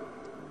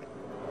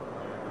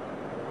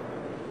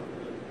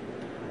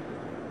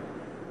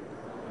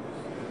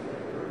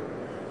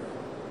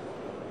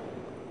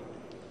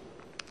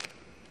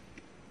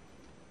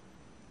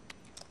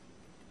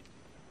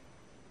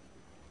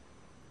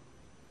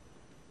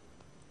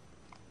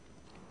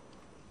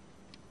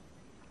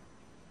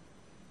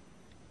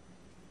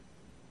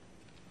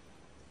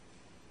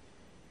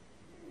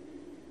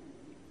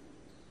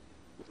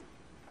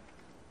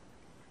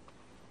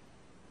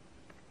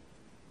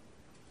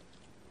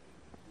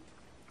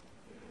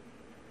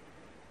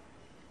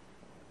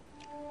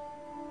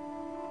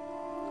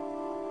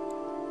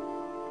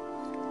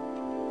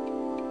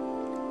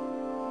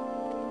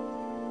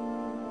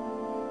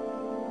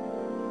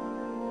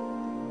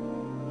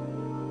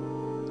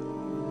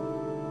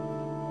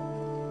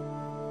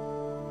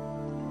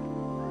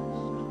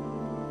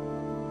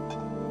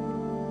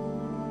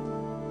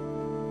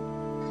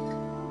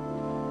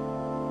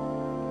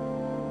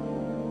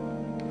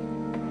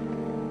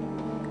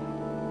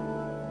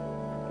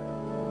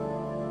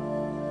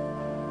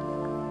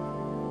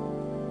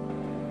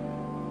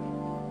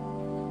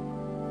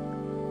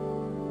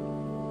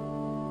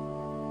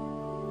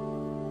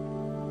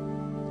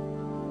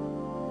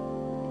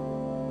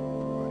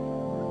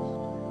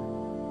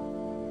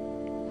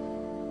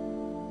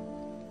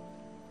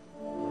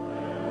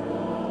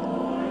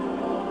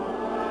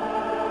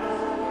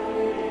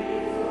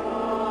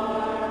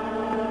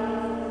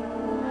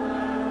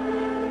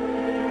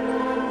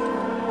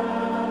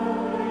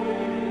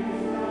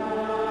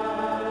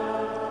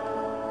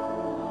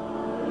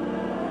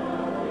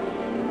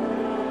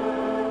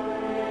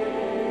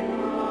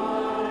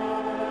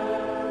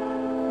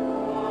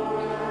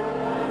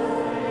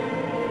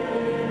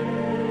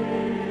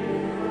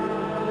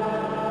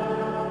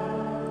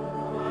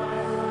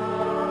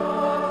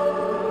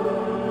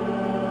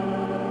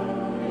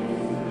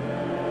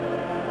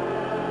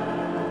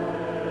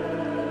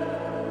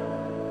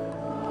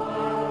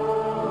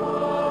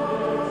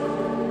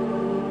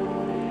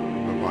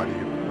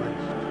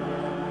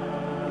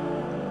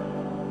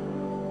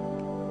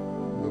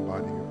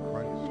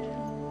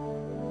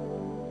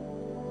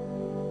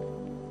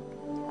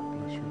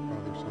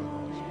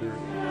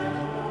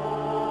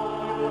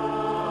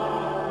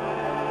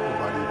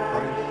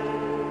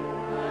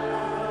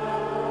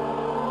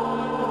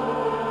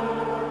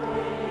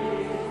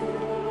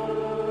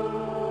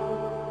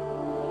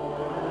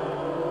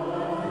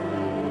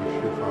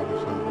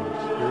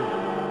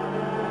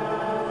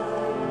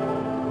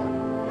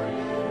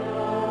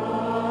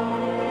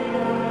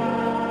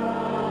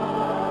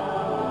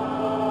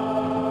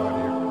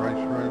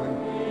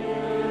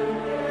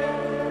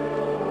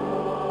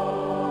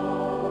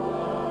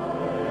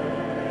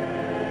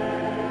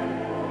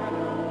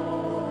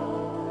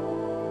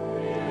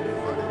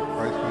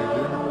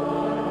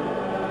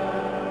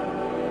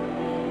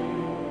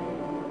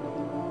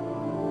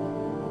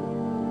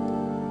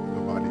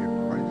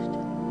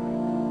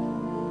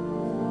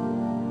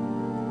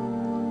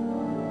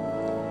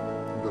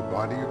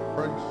 body of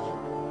Christ.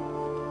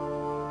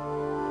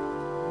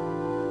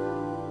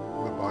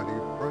 The body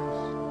of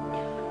Christ.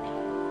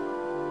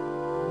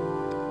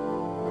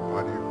 The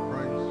body of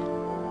Christ.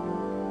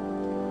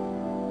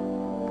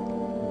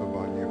 The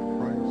body of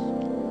Christ.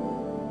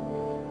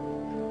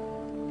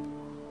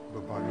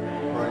 The body of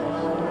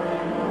Christ.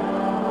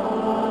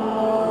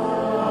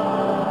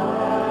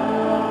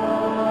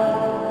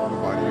 The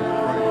body of Christ. The body of Christ.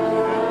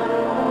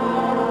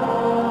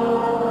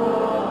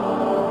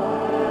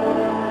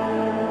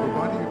 The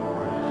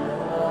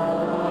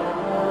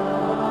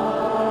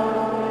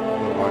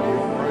body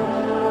of Christ.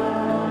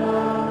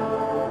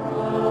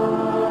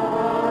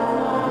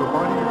 The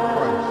body of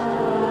Christ.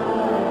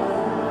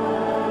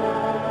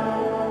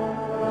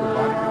 The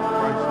body of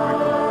Christ,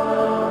 Michael.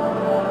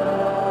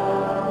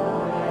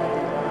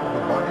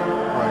 The body of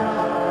Christ.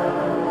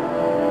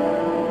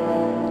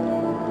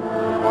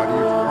 The body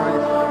of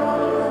Christ.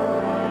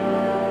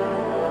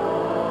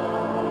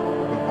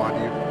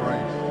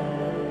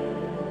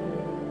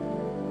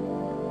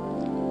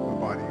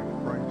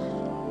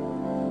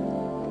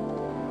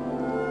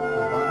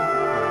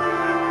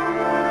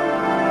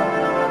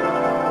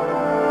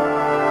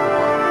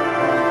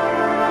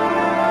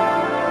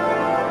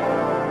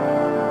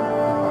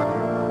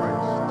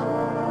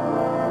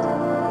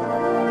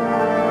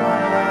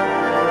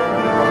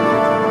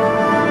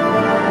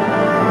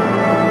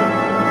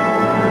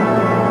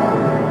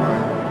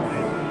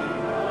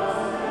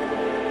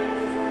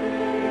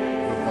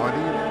 The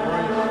body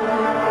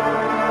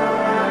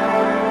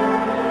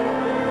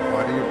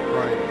of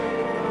Christ.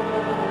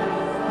 The body of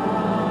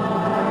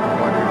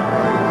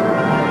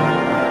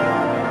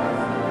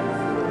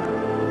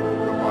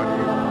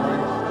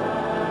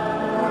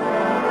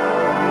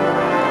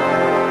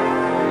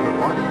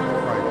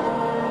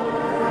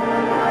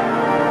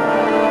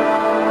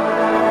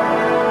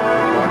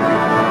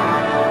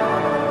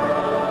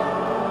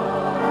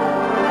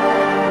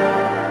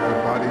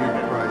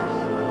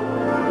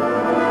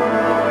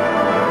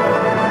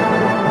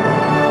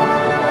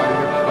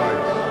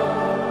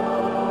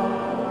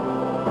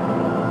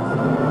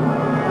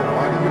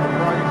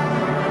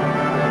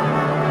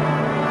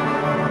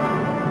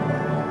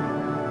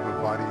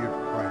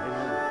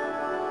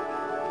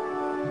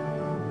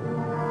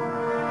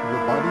The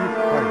body of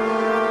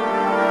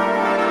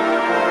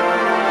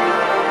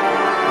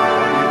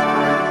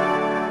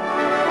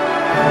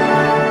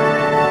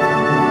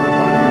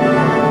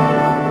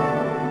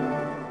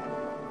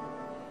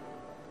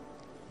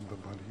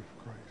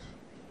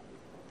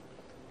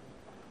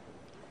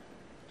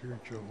Dear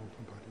Joel,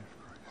 the body of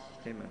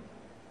Christ. Amen.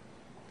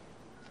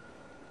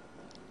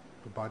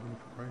 The body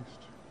of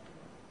Christ.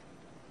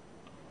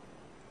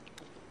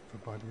 The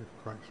body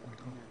of Christ,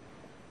 Michael.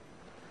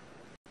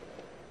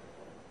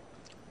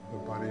 The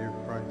body of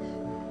Christ.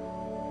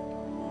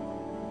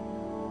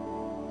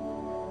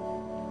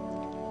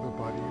 The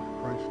body of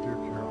Christ, dear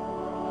Carol.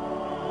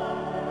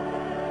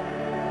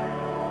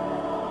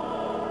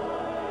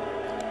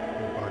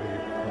 The body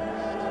of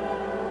Christ.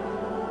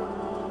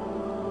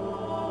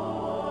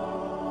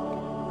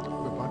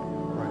 The body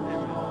of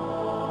Christ.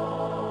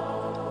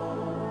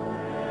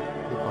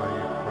 The body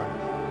of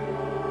Christ.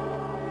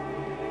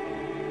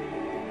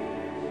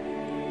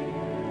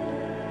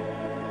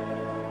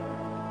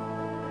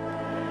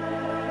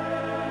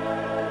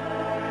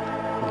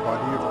 The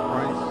body of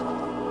Christ.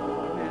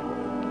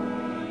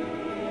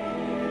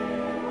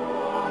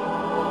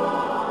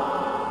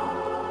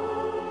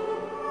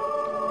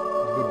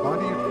 The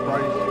body of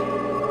Christ.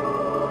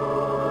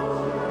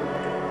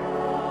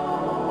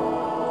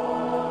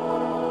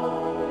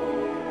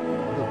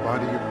 The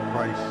body of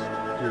Christ,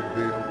 dear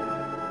Vale.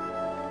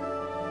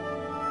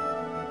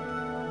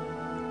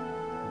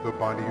 The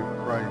body of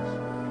Christ.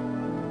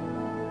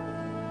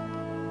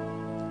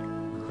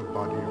 The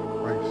body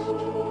of Christ.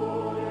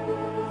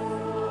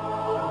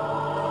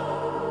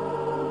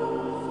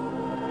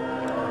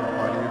 The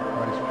body of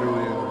Christ,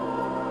 Julian.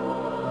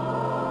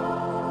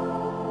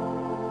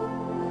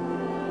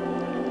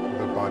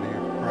 The body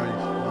of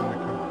Christ,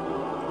 Monica.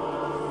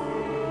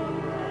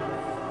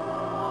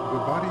 The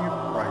body of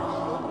Christ.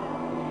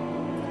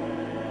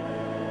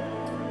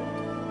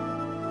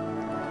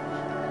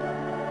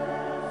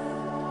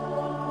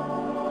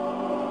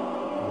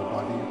 The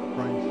body of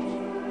Christ.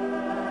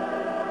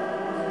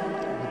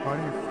 The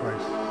body of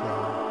Christ,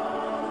 Sal.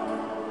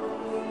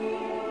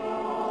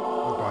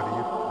 The body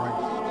of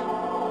Christ.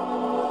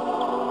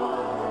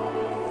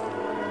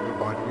 The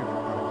body of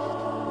Christ.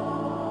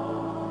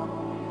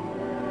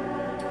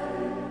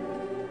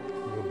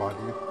 The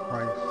body of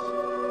Christ.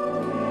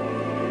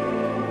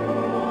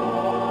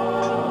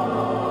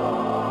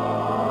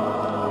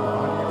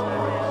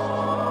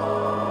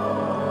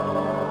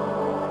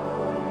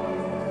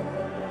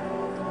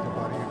 The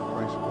body of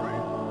Christ,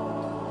 Brian.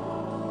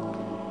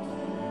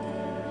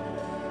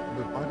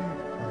 The body of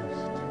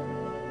Christ.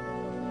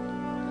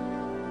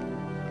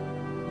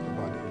 The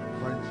body of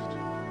Christ.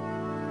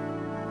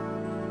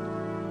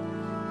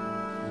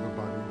 The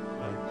body of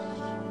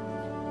Christ.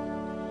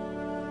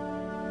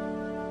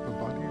 The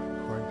body of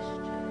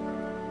Christ.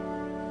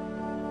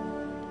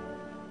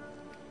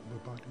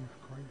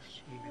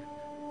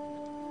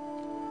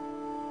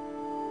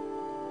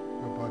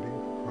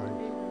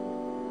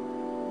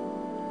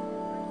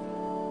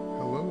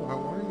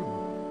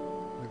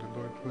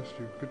 bless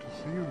you. Good to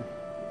see you.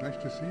 Nice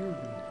to see you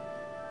again.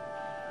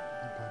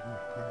 The body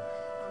of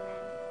Christ.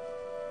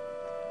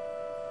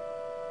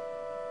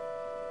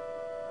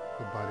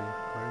 The body of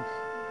Christ.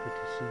 Good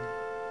to see you.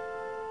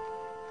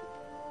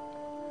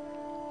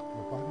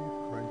 The body of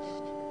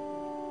Christ.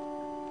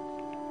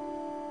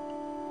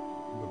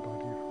 The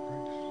body of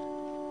Christ.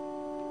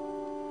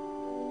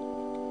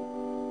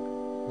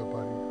 The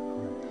body of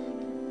Christ.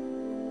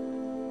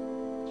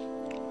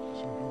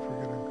 So don't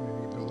forget, I'm going to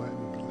need the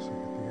Latin blessing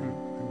at the end.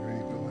 I'm going to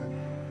need the Latin.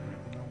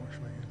 And I'll wash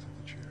my hands at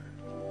the chair.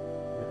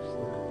 Yes,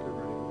 Lord, get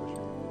ready to wash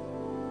your hands.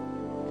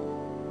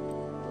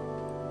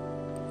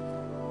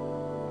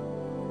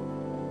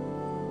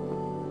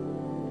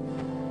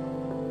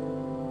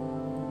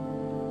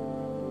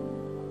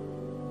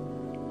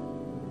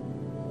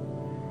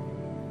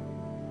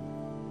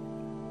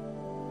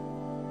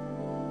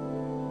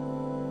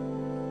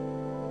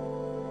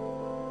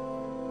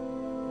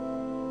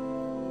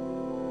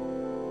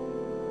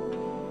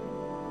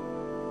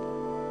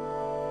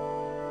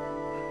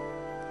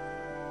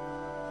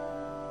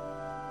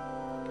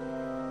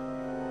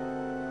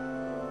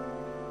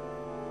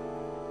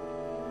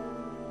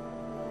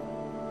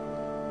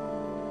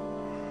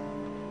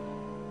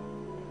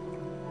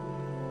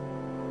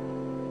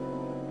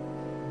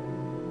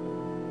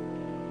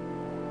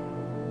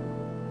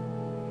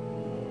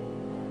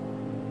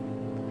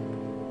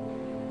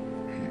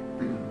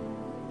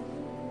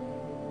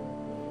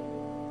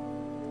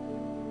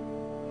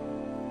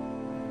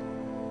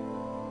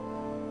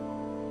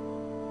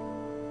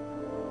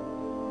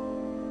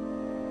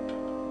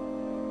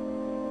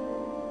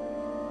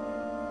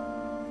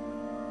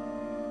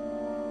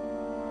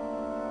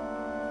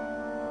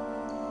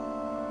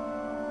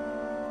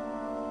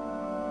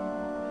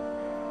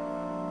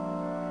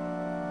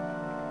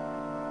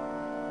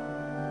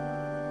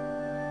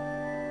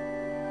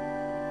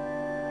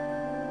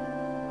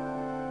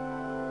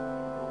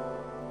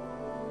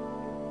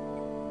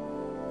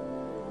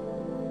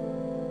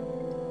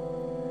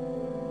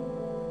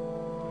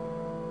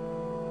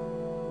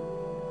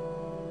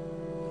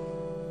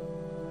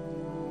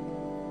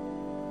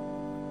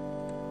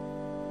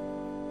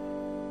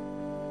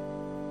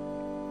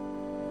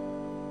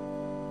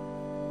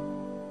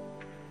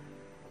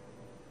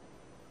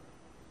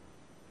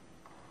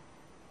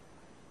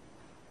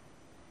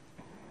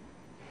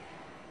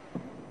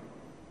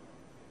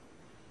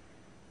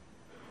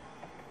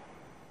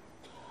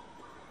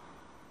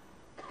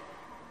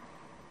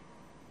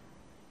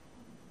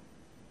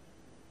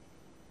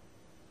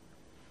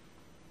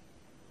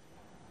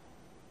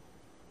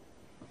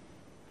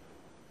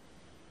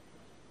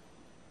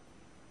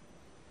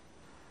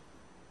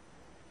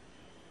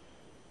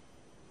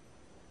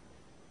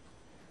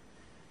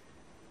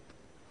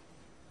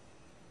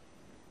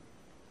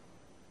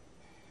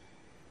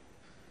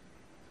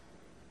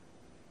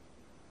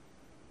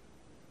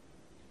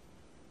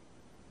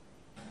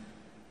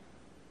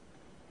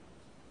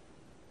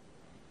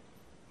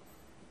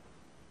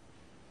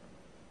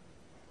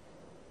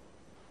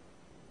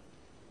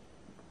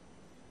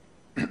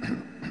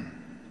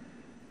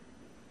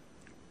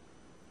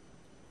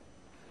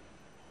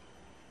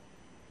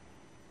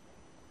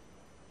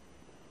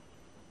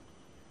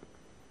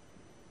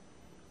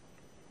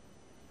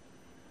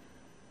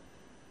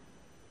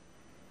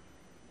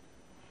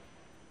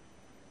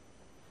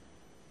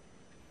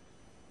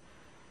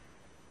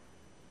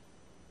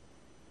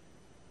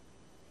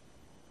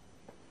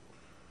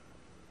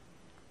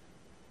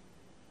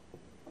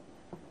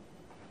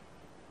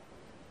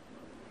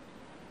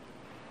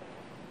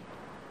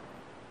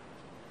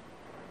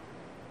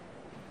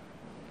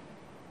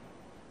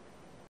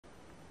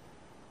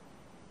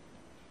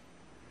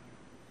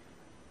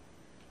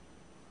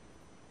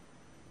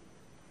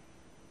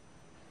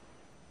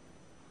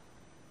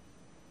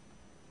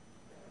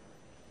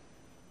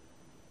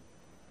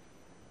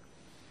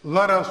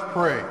 Let us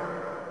pray.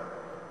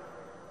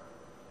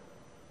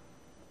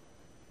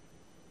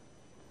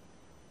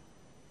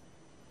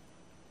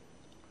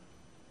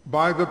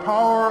 By the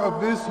power of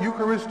this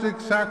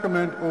Eucharistic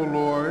sacrament, O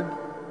Lord,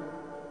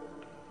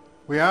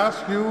 we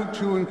ask you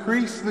to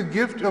increase the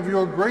gift of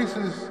your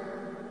graces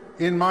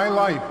in my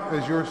life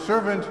as your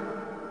servant,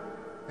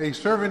 a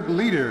servant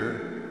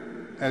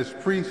leader, as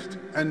priest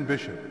and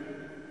bishop,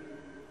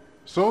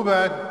 so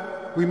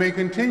that we may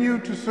continue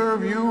to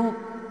serve you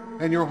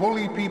and your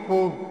holy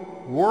people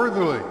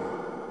worthily,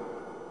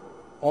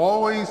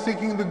 always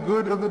seeking the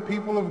good of the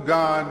people of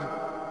God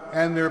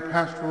and their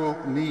pastoral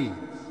needs.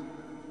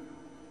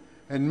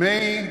 And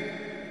may,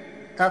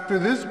 after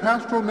this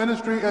pastoral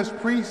ministry as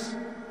priest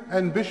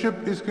and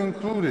bishop is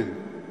concluded,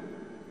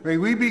 may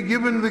we be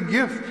given the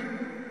gift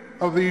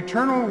of the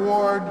eternal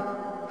reward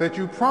that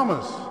you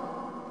promise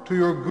to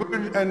your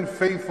good and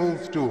faithful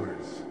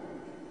stewards.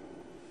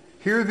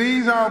 Hear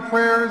these our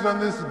prayers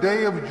on this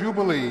day of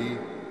Jubilee,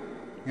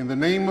 in the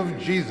name of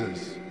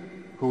Jesus,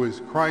 who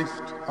is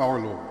Christ our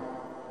Lord.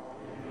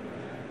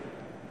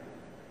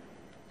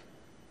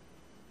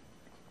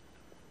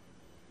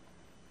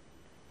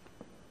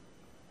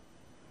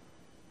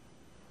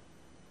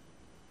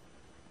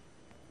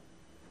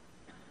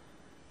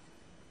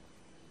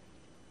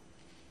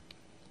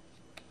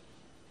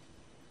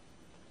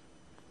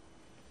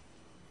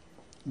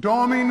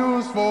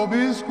 Dominus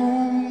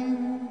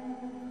vobiscum.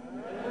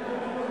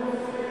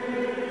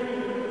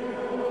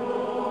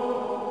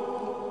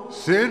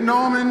 Sit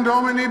nomen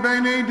Domini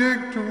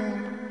benedictum.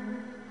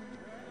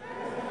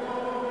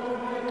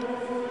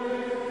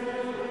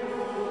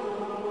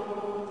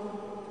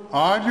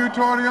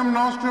 Adjutorium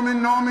nostrum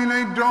in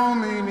nomine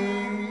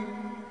Domini.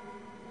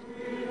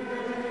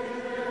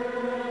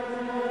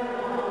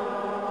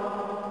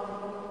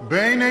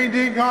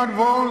 Benedicat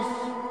vos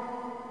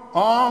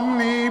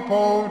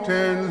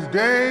omnipotens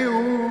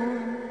Deus,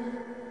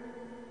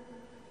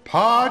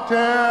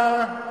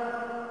 Pater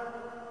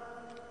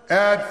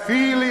et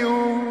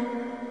Filius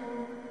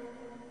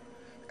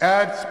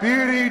et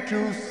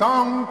Spiritus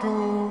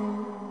Sanctus.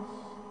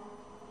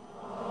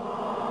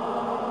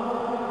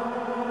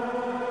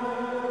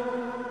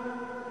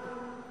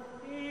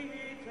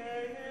 Ite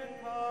in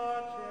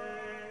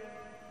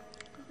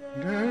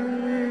pace.